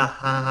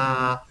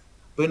 Bunnahabhain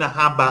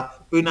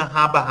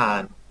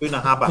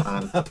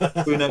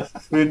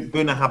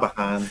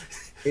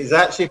is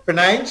actually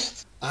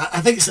pronounced.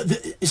 I think is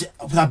it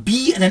with a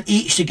B and an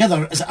H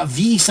together? Is it a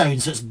V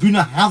sound? So it's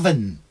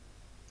Bunnahabhain.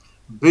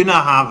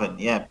 Bunnahabhain,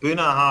 yeah,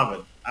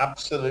 Bunnahabhain.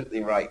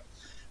 Absolutely right.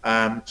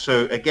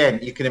 So again,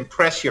 you can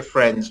impress your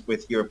friends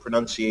with your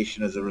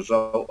pronunciation as a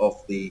result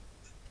of the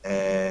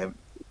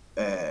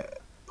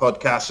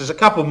podcast. There's a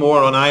couple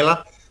more on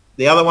Isla.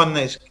 The other one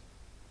is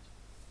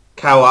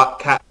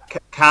Cowalaila.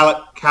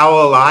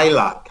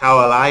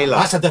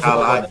 That's a difficult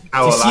one. You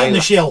see it on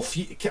the shelf.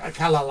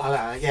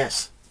 Cowalaila,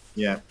 yes.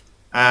 Yeah.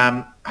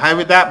 How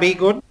would that be,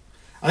 Gordon?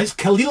 It's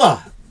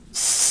Caolila.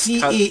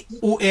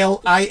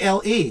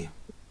 Caolila.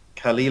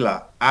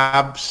 Kalila.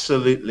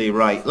 Absolutely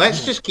right.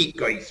 Let's just keep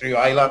going through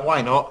Isla.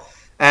 Why not?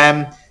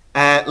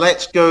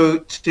 Let's go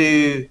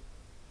to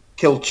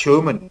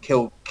Kilchoman.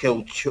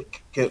 Kilchoman?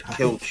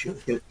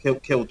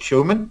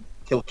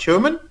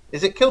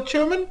 Is it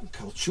Kilchoman?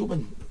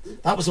 Kilchoman.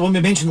 That was the one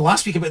we mentioned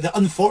last week about the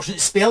unfortunate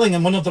spelling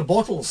in one of their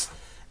bottles.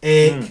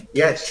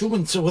 Yes.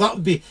 Kilchoman. So that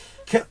would be...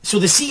 So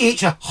the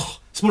CH,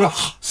 it's more a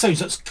sound,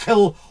 so it's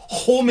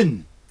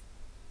Kilchoman.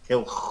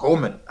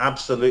 Kilchoman,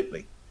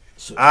 absolutely.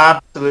 So,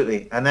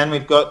 absolutely. And then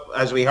we've got,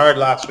 as we heard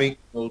last week,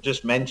 we'll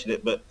just mention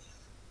it, but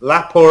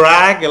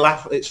Laporag,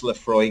 it's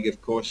Laphroaig,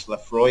 of course,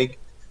 Laphroaig.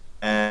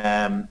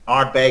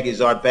 Ardbeg is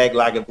Ardbeg,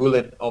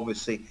 Lagavulin,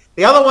 obviously.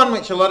 The other one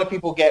which a lot of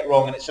people get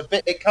wrong, and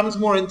it comes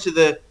more into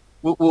the,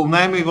 we'll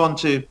now move on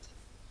to,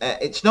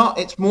 it's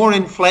more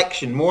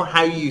inflection, more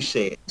how you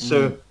say it.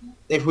 So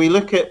if we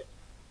look at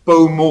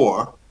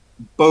Bowmore,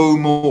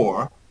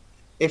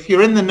 if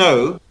you're in the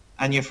know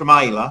and you're from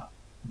Isla,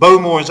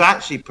 Bowmore is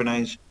actually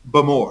pronounced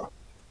Bowmore.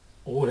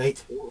 Oh,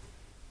 right.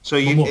 So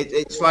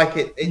it's like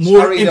it's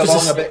more hurried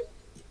emphasis. along a bit.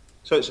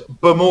 So it's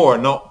Bowmore,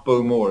 not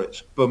Bowmore.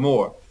 It's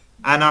Bowmore.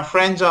 And our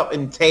friends up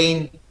in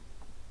Tain,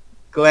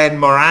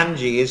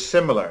 Glenmorangie is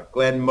similar.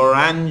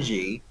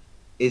 Glenmorangie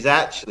is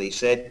actually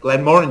said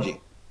Glenmorangie.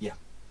 Yeah.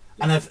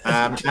 And it's...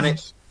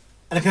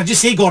 And I can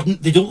just say, Gordon,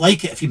 they don't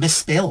like it if you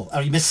misspell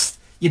or you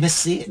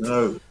missay it.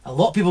 No. A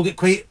lot of people get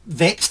quite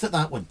vexed at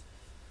that one.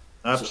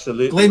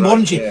 Absolutely.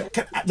 Glenmorangie. Right,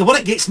 yeah. The one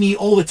that gets me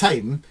all the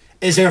time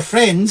is our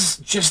friends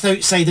just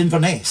outside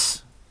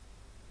Inverness,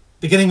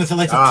 beginning with the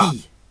letter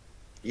T.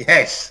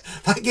 Yes.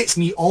 That gets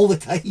me all the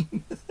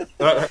time.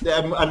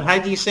 And how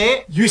do you say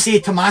it? You say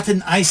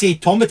tomatin, I say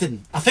tomatin.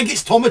 I think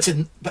it's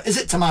tomatin, but is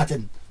it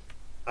tomatin?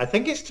 I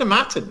think it's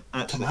tomatin,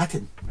 actually.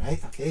 Tomatin,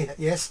 right, okay,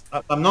 yes.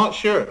 I'm not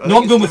sure. No,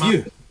 I'm going with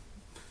you.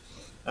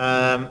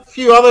 A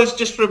few others,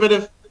 just for a bit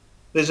of...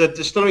 There's a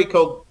distillery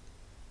called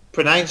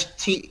pronounced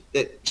T,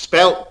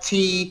 spelt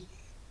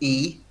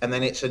T-E, and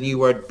then it's a new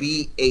word,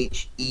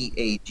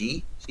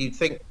 B-H-E-A-G. So you'd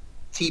think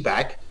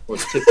teabag, or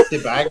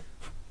tibag,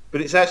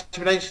 but it's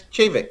actually pronounced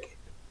Chavik.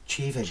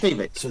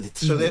 Chavik. So the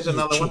T. So there's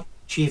another one.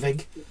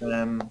 Chavik.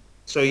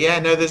 So yeah,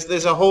 no,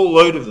 there's a whole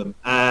load of them.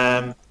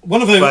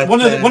 One of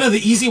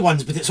the easy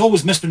ones, but it's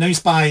always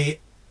mispronounced by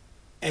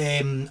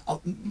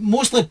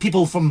mostly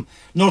people from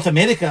North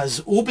America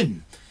as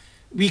Oban.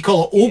 We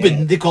call it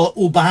Oban, they call it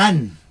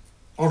Oban.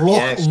 Or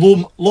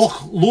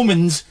Loch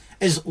Lomond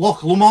is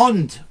Loch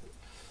Lomond.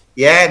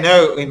 Yeah,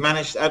 no, we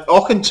managed...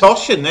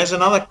 Auchentoshan, there's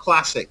another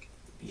classic.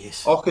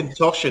 Yes.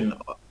 Auchentoshan.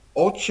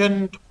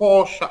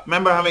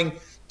 Remember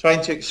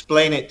trying to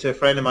explain it to a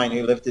friend of mine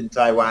who lived in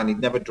Taiwan. He'd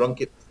never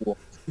drunk it before.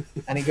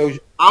 And he goes,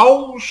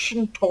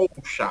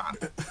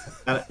 Auchentoshan.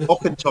 And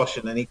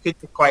Auchentoshan, and he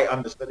couldn't quite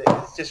understand it.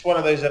 It's just one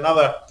of those,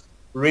 another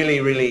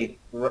really, really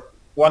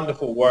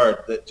wonderful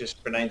word that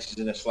just pronounces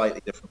in a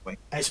slightly different way.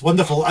 It's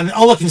wonderful, and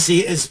all I can say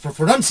is for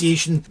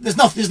pronunciation, there's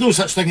no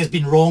such thing as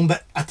being wrong,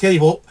 but I tell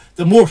you what,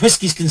 the more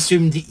whiskies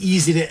consumed, the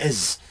easier it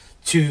is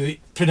to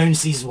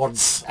pronounce these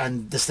words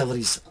and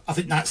distilleries. I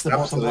think that's the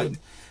bottom line.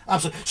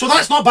 Absolutely. So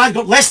that's not bad.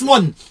 Lesson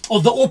 1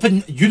 of the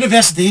Open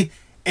University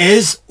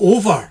is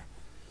over.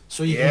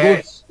 So you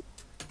can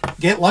go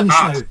get lunch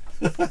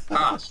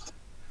now.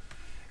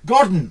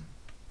 Gordon.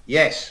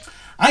 Yes.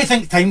 I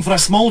think time for a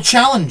small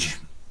challenge.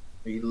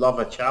 We love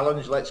a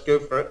challenge. Let's go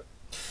for it.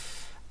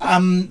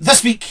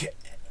 This week,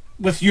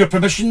 with your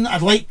permission,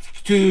 I'd like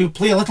to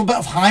play a little bit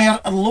of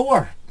higher and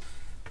lower.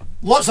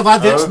 Lots of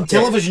adverts on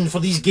television for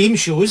these game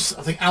shows.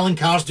 I think Alan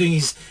Carr's doing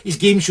his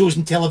game shows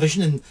in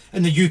television and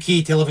in the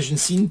UK television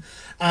scene.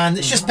 And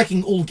it's just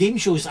picking old game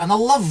shows. And I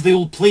love the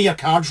old Play Your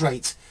Cards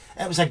Right.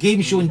 It was a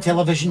game show in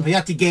television where you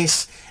had to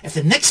guess if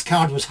the next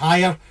card was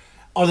higher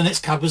or the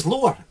next card was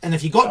lower. And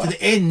if you got to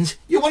the end,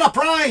 you won a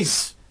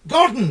prize.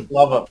 Gordon.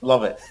 Love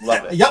it.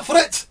 Are you up for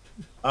it?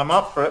 I'm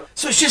up for it.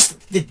 So it's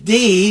just the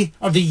day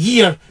or the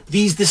year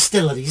these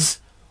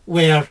distilleries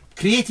were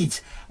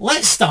created.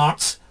 Let's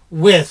start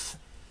with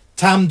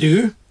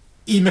Tamdhu,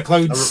 E.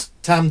 MacLeod's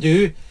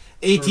Tamdhu,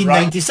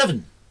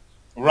 1897.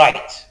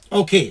 Right.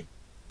 Okay.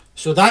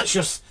 So that's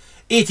just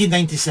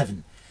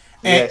 1897.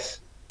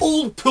 Yes.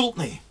 Old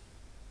Pulteney.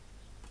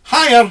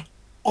 Higher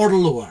or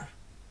lower?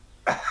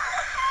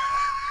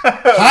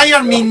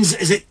 Higher means,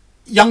 is it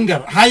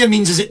younger? Higher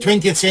means, is it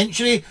 20th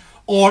century?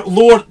 Or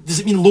lower, does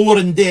it mean lower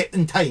in depth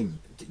in time?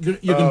 You're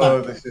going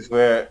back. This is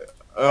where...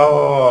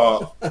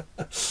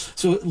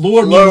 So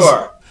lower means...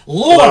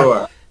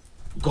 Lower.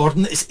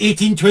 Gordon, it's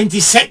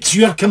 1826.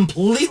 You are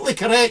completely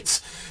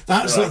correct.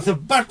 That's like the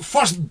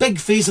first big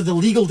phase of the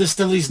legal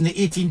distilleries in the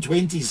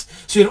 1820s.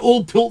 So you're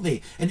Old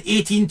Pulteney in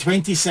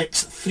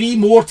 1826. 3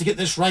 more to get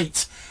this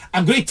right.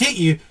 I'm going to take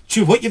you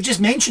to what you've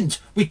just mentioned.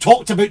 We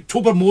talked about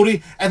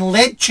Tobermory and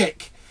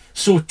Leadchick.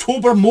 So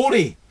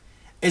Tobermory,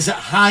 is it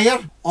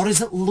higher or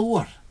is it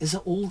lower? Is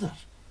it older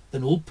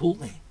than Old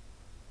Pulteney?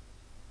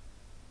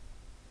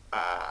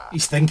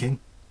 He's thinking.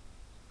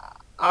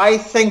 I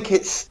think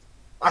it's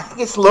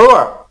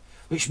lower.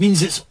 which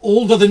means it's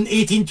older than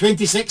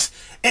 1826.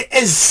 It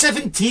is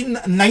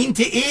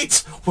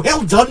 1798.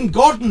 Well done,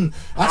 Gordon.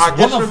 That's I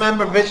just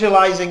remember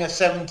visualising a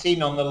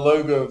 17 on the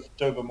logo of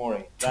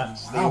Tobermory.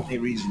 That's the only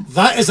reason.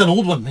 That is an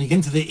old one when you get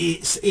into the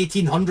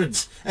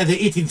 1800s, the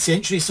 18th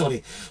century,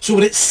 sorry. So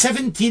we're at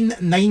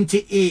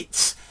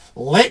 1798.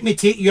 Let me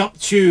take you up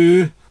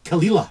to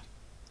Kalila.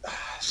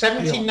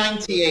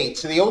 1798.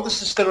 So the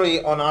oldest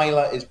distillery on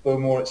Islay is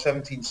Bowmore at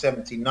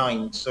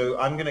 1779. So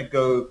I'm going to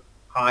go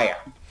higher.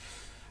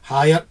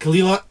 Higher.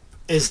 Kalila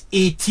is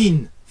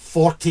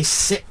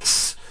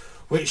 1846,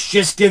 which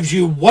just gives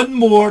you one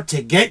more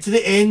to get to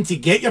the end to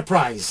get your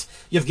prize.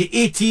 You've got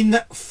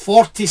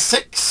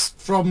 1846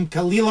 from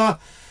Kalila.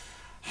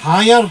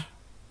 Higher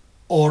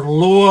or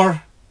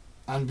lower?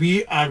 And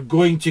we are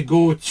going to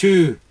go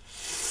to,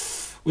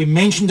 we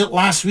mentioned it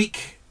last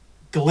week,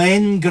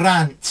 Glen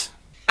Grant.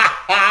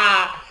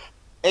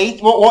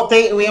 What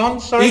date are we on,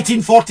 sorry?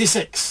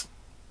 1846.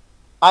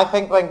 I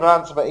think Glen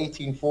Grant's about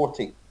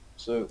 1840,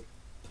 so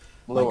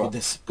lower. My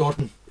goodness,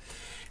 Gordon.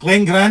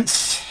 Glen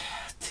Grant's,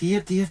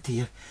 dear.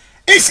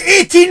 It's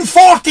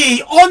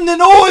 1840 on the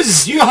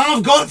nose. You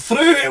have got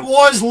through. It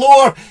was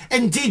lower.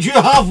 Indeed, you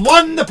have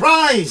won the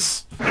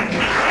prize.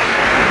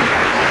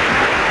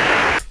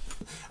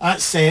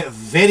 That's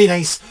very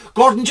nice.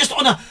 Gordon, just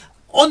on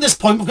this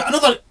point, we've got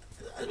another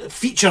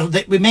feature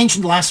that we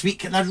mentioned last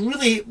week, and I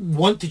really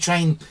want to try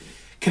and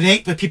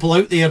connect with people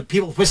out there,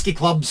 people with whisky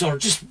clubs or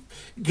just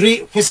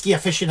great whisky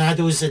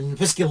aficionados and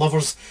whisky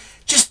lovers.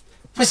 Just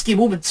whisky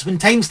moments when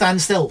time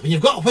stands still, when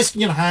you've got a whisky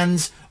in your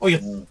hands or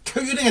you're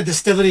touring a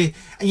distillery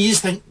and you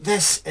just think,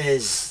 this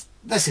is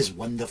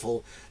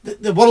wonderful.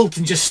 The world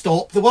can just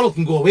stop, the world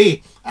can go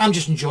away. I'm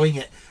just enjoying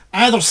it,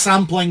 either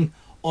sampling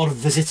or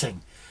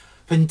visiting.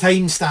 When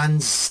time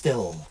stands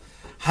still.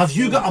 Have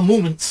you got a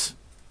moment,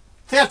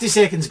 30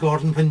 seconds,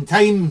 Gordon, when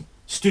time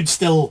stood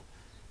still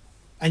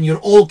and you're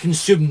all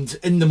consumed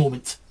in the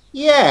moment?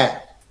 Yeah,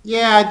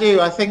 I do.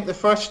 I think the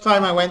first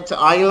time I went to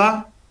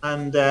Islay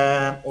and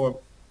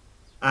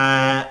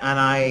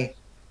I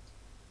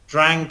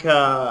drank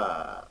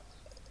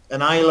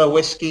an Islay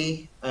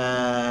whiskey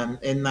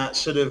in that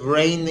sort of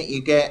rain that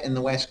you get in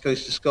the west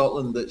coast of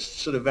Scotland that's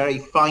sort of very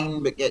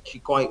fine but gets you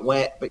quite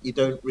wet, but you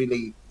don't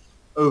really,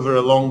 over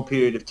a long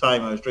period of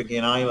time. I was drinking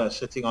an Islay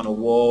sitting on a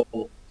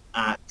wall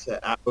at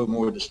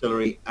Bowmore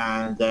Distillery,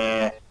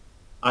 and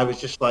I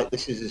was just like,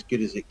 this is as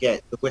good as it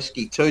gets. The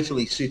whiskey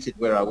totally suited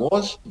where I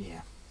was,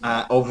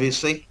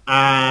 obviously,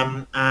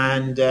 and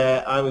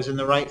I was in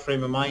the right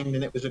frame of mind,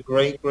 and it was a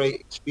great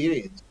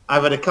experience.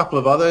 I've had a couple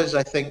of others,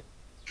 I think,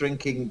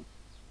 drinking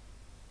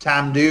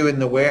Tamdhu in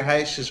the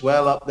warehouse as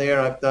well up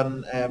there. I've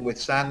done with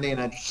Sandy, and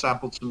I just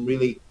sampled some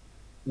really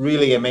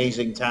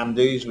amazing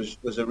Tamdhus.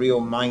 Was a real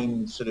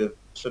mind sort of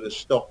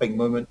stopping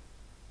moment.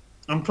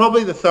 And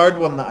probably the third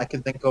one that I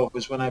can think of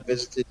was when I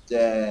visited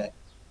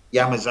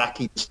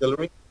Yamazaki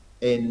Distillery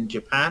in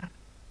Japan.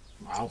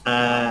 Wow.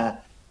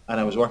 And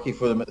I was working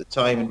for them at the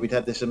time, and we'd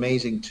had this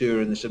amazing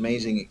tour and this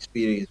amazing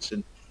experience,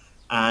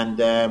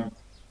 and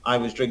I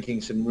was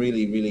drinking some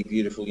really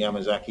beautiful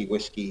Yamazaki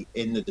whiskey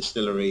in the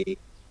distillery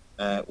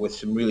with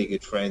some really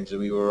good friends, and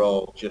we were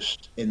all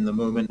just in the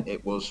moment.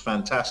 It was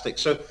fantastic.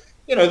 So,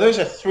 those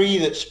are three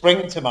that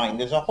spring to mind.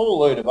 There's a whole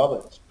load of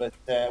others. But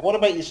what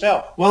about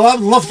yourself? Well, I'd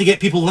love to get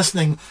people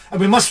listening,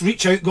 and we must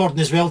reach out, Gordon,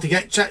 as well to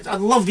get. I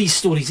love these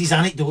stories, these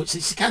anecdotes.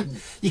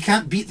 You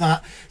can't beat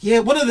that. Yeah,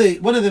 one of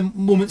the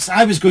moments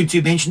I was going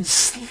to mention,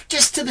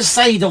 just to the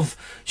side of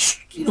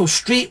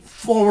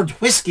straightforward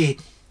whiskey,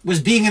 was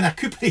being in a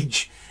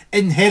cooperage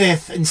in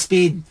Jerez in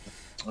Spain.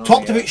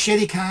 Talked about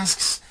sherry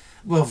casks.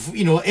 Well,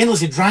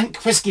 endlessly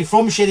drank whiskey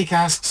from sherry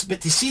casks, but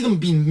to see them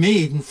being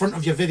made in front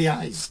of your very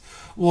eyes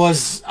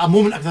was a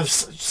moment. I've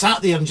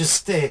sat there and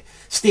just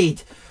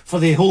stayed for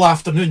the whole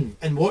afternoon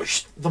and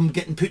watched them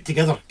getting put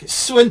together. It's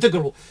so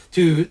integral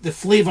to the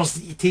flavours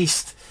that you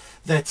taste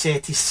that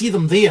to see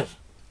them there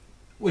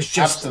was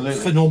just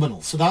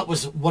phenomenal. So that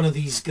was one of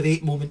these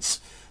great moments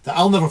that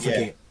I'll never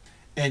forget.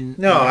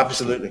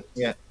 Absolutely.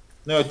 Yeah.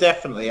 No,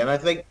 definitely. And I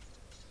think,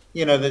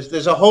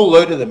 there's a whole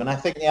load of them. And I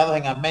think the other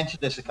thing, I've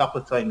mentioned this a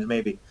couple of times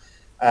maybe,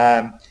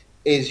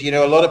 is,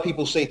 a lot of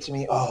people say to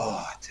me,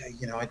 I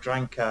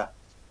drank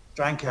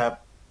a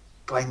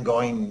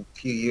Glengoyne a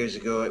few years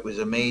ago. It was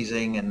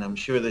amazing, and I'm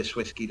sure this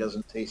whiskey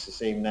doesn't taste the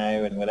same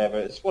now, and whatever.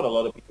 It's what a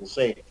lot of people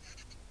say.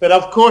 But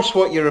of course,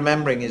 what you're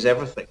remembering is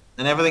everything,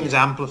 and everything's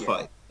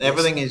amplified.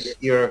 Everything is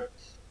your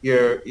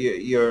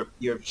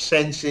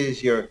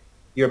senses, your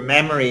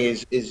memory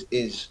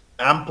is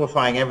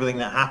amplifying everything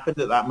that happened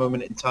at that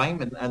moment in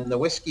time, and the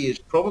whiskey is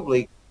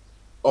probably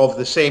of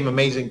the same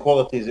amazing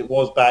quality as it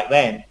was back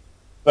then.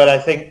 But I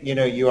think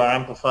you are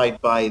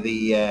amplified by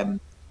the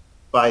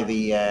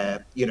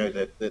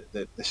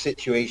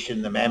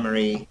situation, the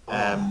memory.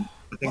 I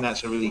think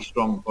that's a really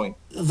strong point.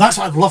 That's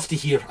what I'd love to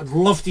hear. I'd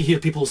love to hear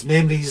people's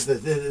memories,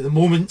 the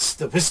moments,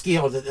 the whiskey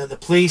or the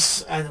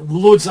place, and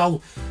loads.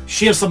 I'll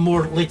share some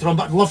more later on,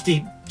 but I'd love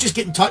to just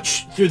get in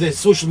touch through the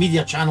social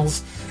media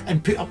channels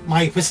and put up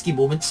my whiskey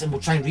moments, and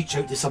we'll try and reach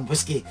out to some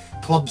whiskey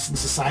clubs and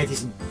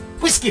societies and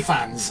whiskey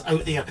fans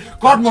out there.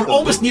 Gordon, we're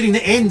almost nearing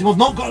the end. We've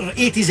not got our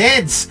 80s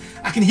heads.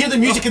 I can hear the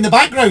music in the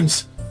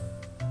backgrounds.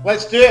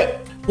 Let's do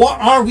it.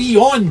 What are we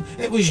on?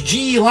 It was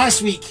G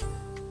last week.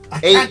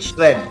 H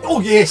then.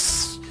 Oh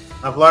yes.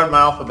 I've learned my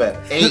alphabet.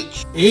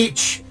 H.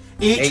 H.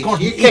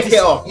 Gordon. You kick it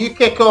off. You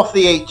kick off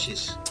the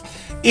H's.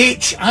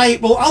 H.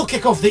 I'll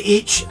kick off the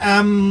H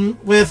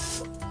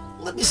with,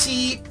 let me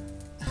see,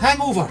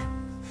 hangover.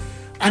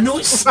 I know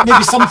it's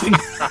maybe something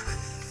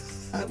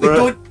we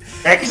don't.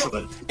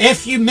 Excellent.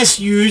 If you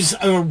misuse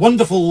our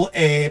wonderful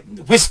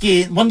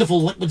whiskey,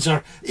 wonderful liquids,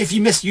 or if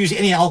you misuse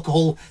any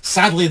alcohol,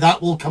 sadly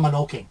that will come a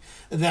knocking.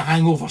 The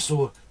hangover.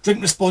 So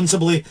drink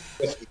responsibly.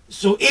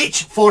 So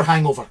H for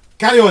hangover.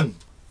 Carry on.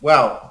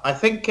 Well, I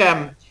think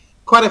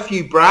quite a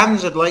few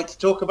brands I'd like to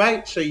talk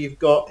about. So you've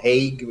got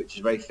Haig, which is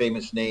a very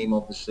famous name,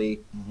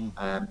 obviously.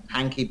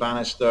 Hankey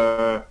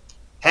Bannister,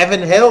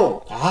 Heaven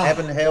Hill.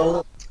 Heaven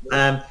Hill.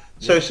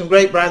 So some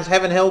great brands.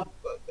 Heaven Hill,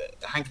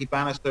 Hankey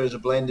Bannister is a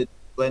blended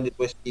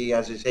whiskey,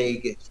 as is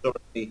Haig,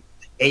 historically.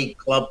 Haig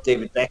Club,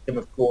 David Beckham,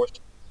 of course.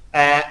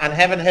 And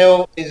Heaven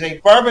Hill is a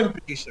bourbon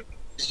producer.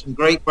 Some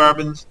great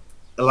bourbons.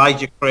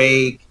 Elijah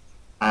Craig,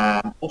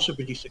 also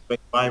producer Craig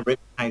Rye,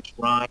 Rittenhouse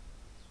Rye,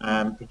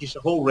 produce a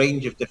whole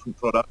range of different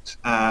products.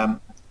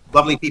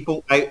 Lovely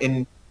people out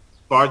in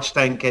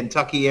Bardstown,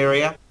 Kentucky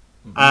area.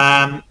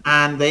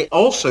 And they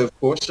also, of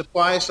course,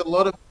 supply us a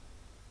lot of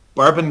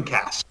bourbon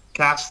casks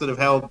that have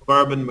held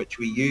bourbon, which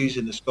we use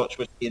in the Scotch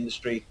whisky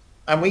industry.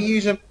 And we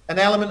use an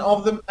element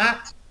of them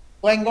at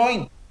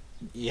Glengoyne.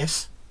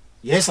 Yes,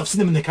 I've seen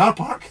them in the car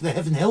park, the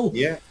Heaven Hill.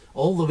 Yeah.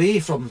 All the way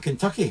from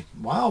Kentucky.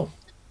 Wow.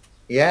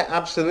 Yeah,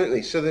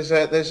 absolutely. So there's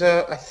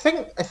a I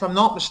think, if I'm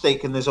not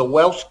mistaken, there's a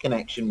Welsh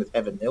connection with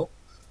Heaven Hill.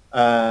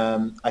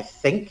 I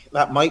think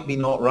that might be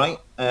not right.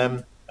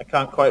 I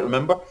can't quite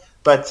remember,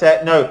 but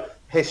no,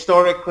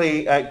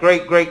 historically,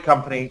 great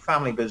company,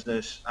 family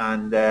business,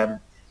 and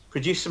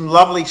produce some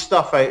lovely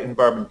stuff out in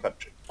bourbon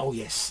country. Oh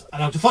yes,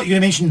 and I thought you were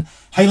going to mention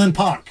Highland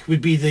Park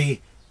would be the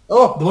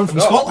one from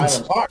Scotland.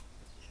 Highland Park.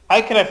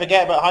 How can I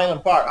forget about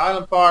Highland Park?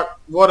 Highland Park,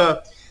 what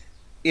a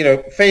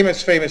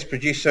famous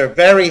producer,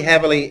 very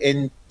heavily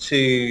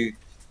into,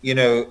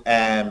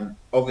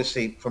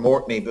 obviously from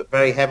Orkney, but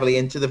very heavily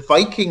into the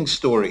Viking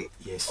story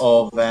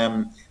of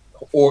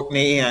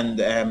Orkney and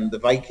the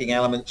Viking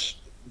elements.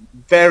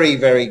 Very,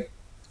 very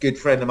good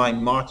friend of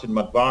mine, Martin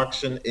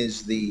Mudbarkson,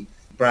 is the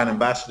brand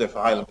ambassador for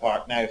Highland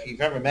Park. Now, if you've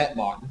ever met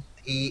Martin,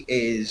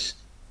 he's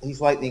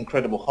like the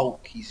Incredible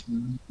Hulk. He's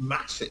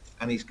massive,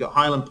 and he's got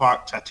Highland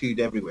Park tattooed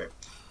everywhere.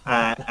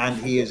 And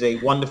he is a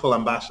wonderful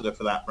ambassador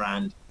for that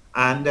brand.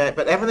 And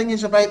but everything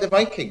is about the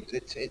Vikings.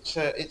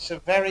 It's a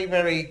very,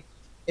 very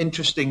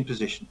interesting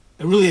position.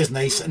 It really is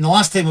nice. And the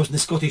last time I was in the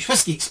Scottish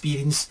Whisky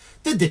Experience,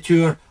 did the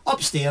tour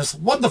upstairs,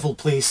 wonderful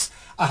place.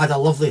 I had a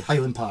lovely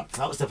Highland Park.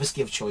 That was the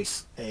whisky of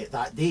choice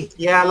that day.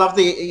 Yeah, I love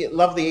the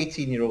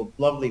 18-year-old,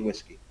 lovely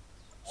whisky.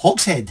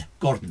 Hogshead,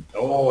 Gordon.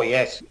 Oh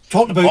yes.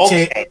 Talking about,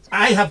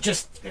 I have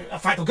just, in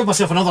fact, I'll give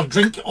myself another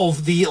drink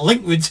of the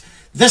Linkwood.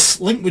 This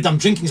Linkwood I'm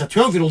drinking is a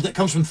 12-year-old. It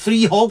comes from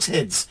 3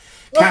 hogsheads.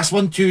 Cask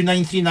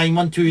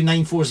 12939,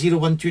 12940,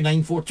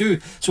 12942.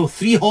 So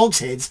 3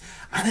 hogsheads,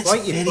 and it's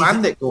like you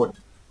planned it, Gordon.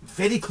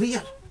 Very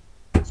clear.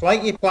 It's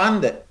like you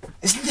planned it,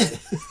 isn't it?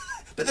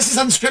 But this is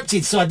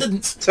unscripted, so I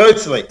didn't.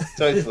 Totally.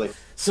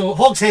 So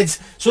hogsheads.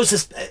 So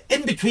it's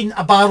in between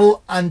a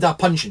barrel and a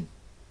puncheon.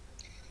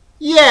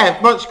 Yeah,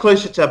 much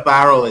closer to a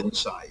barrel in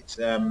size.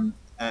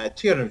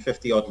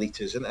 250 odd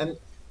litres, and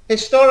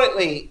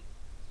historically,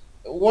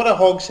 what a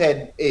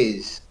hogshead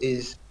is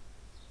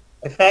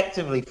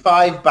effectively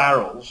 5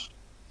 barrels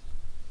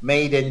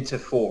made into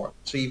 4.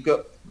 So you've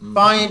got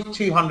 5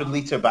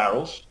 200-litre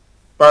barrels,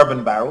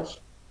 bourbon barrels,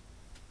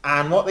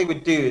 and what they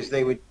would do is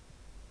they would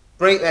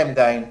break them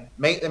down,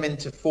 make them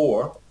into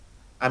 4,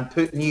 and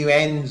put new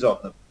ends on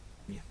them.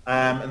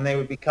 And they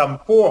would become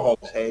 4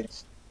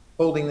 hogsheads,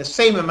 holding the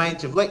same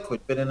amount of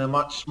liquid, but in a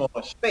much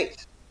smaller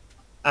space.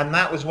 And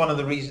that was one of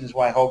the reasons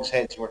why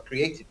hogsheads were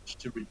created, was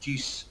to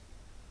reduce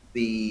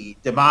the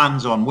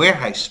demands on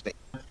warehouse space.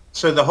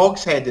 So the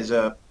hogshead is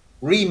a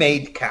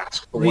remade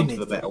cask, for want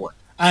of a better word.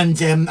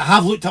 And I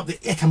have looked up the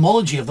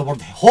etymology of the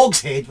word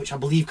hogshead, which I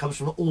believe comes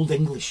from Old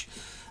English.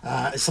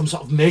 It's some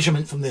sort of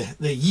measurement from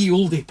the ye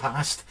olde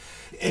past.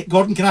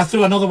 Gordon, can I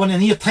throw another one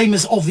in here? Time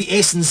is of the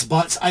essence,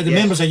 but I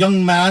remember as a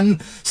young man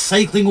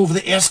cycling over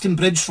the Erskine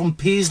Bridge from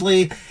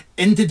Paisley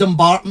into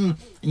Dumbarton,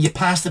 and you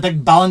passed the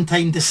big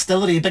Ballantyne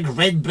distillery, a big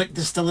red brick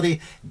distillery,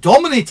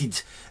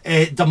 dominated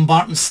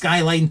Dumbarton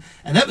skyline,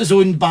 and it was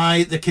owned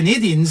by the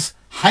Canadians,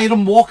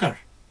 Hiram Walker.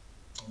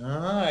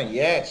 Ah,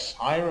 yes,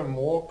 Hiram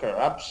Walker,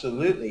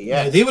 absolutely,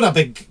 yes. Now, they were a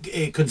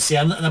big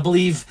concern, and I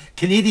believe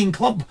Canadian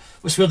Club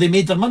was where they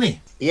made their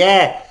money.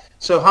 Yeah,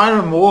 so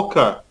Hiram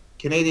Walker,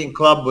 Canadian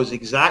Club, was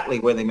exactly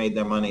where they made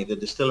their money. The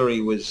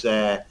distillery was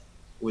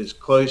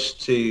close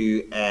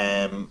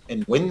to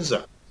in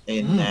Windsor,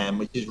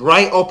 which is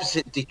right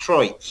opposite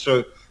Detroit.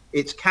 So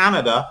it's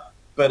Canada,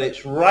 but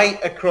it's right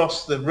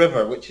across the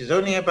river, which is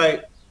only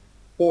about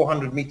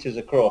 400 meters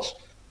across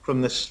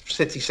from the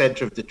city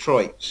center of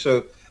Detroit.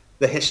 So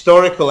the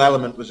historical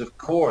element was, of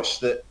course,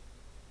 that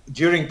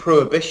during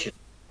Prohibition,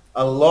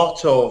 a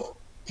lot of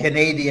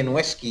Canadian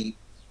whiskey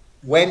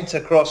went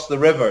across the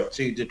river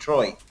to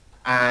Detroit.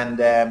 And,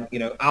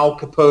 Al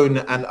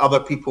Capone and other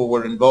people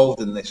were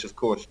involved in this, of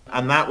course.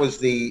 And that was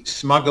the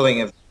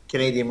smuggling of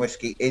Canadian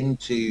whiskey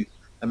into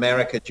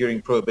America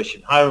during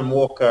Prohibition. Hiram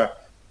Walker,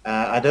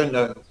 I don't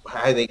know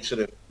how they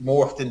sort of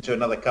morphed into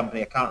another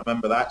company. I can't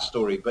remember that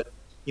story. But,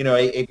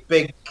 a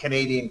big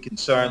Canadian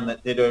concern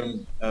that did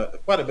own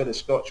quite a bit of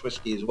Scotch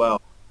whiskey as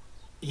well.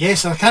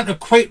 Yes, and I can't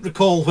quite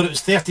recall whether it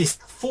was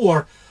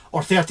 34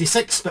 or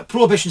 36, but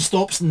Prohibition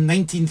stops in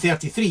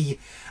 1933.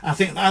 And I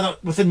think either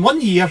within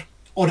 1 year,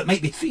 or it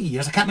might be 3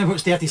 years, I can't remember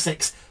if it was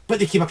 36, but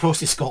they came across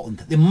to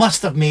Scotland. They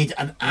must have made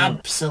an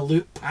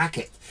absolute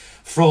packet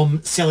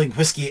from selling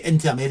whiskey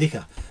into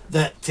America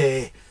that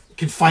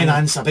could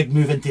finance a big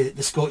move into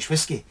the Scotch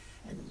whiskey.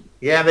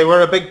 Yeah, they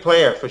were a big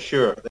player for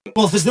sure.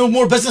 Well, if there's no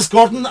more business,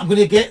 Gordon, I'm going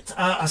to get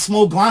a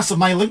small glass of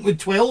my Linkwood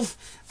 12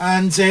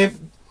 and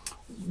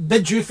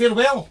bid you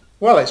farewell.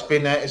 Well, it's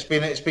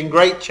been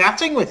great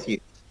chatting with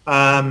you,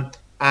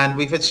 and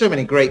we've had so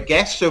many great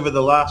guests over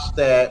the last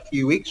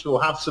few weeks. We'll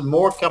have some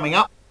more coming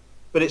up,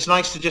 but it's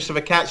nice to just have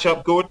a catch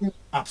up, Gordon.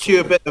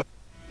 Absolutely.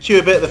 Chew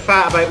a bit of the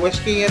fat about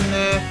whiskey,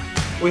 and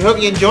we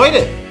hope you enjoyed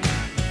it.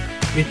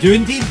 We do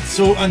indeed.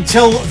 So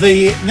until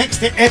the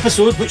next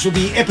episode, which will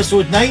be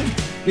episode 9,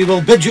 we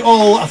will bid you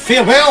all a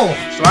farewell.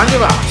 Slàinte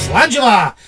mhath. Slàinte mhath.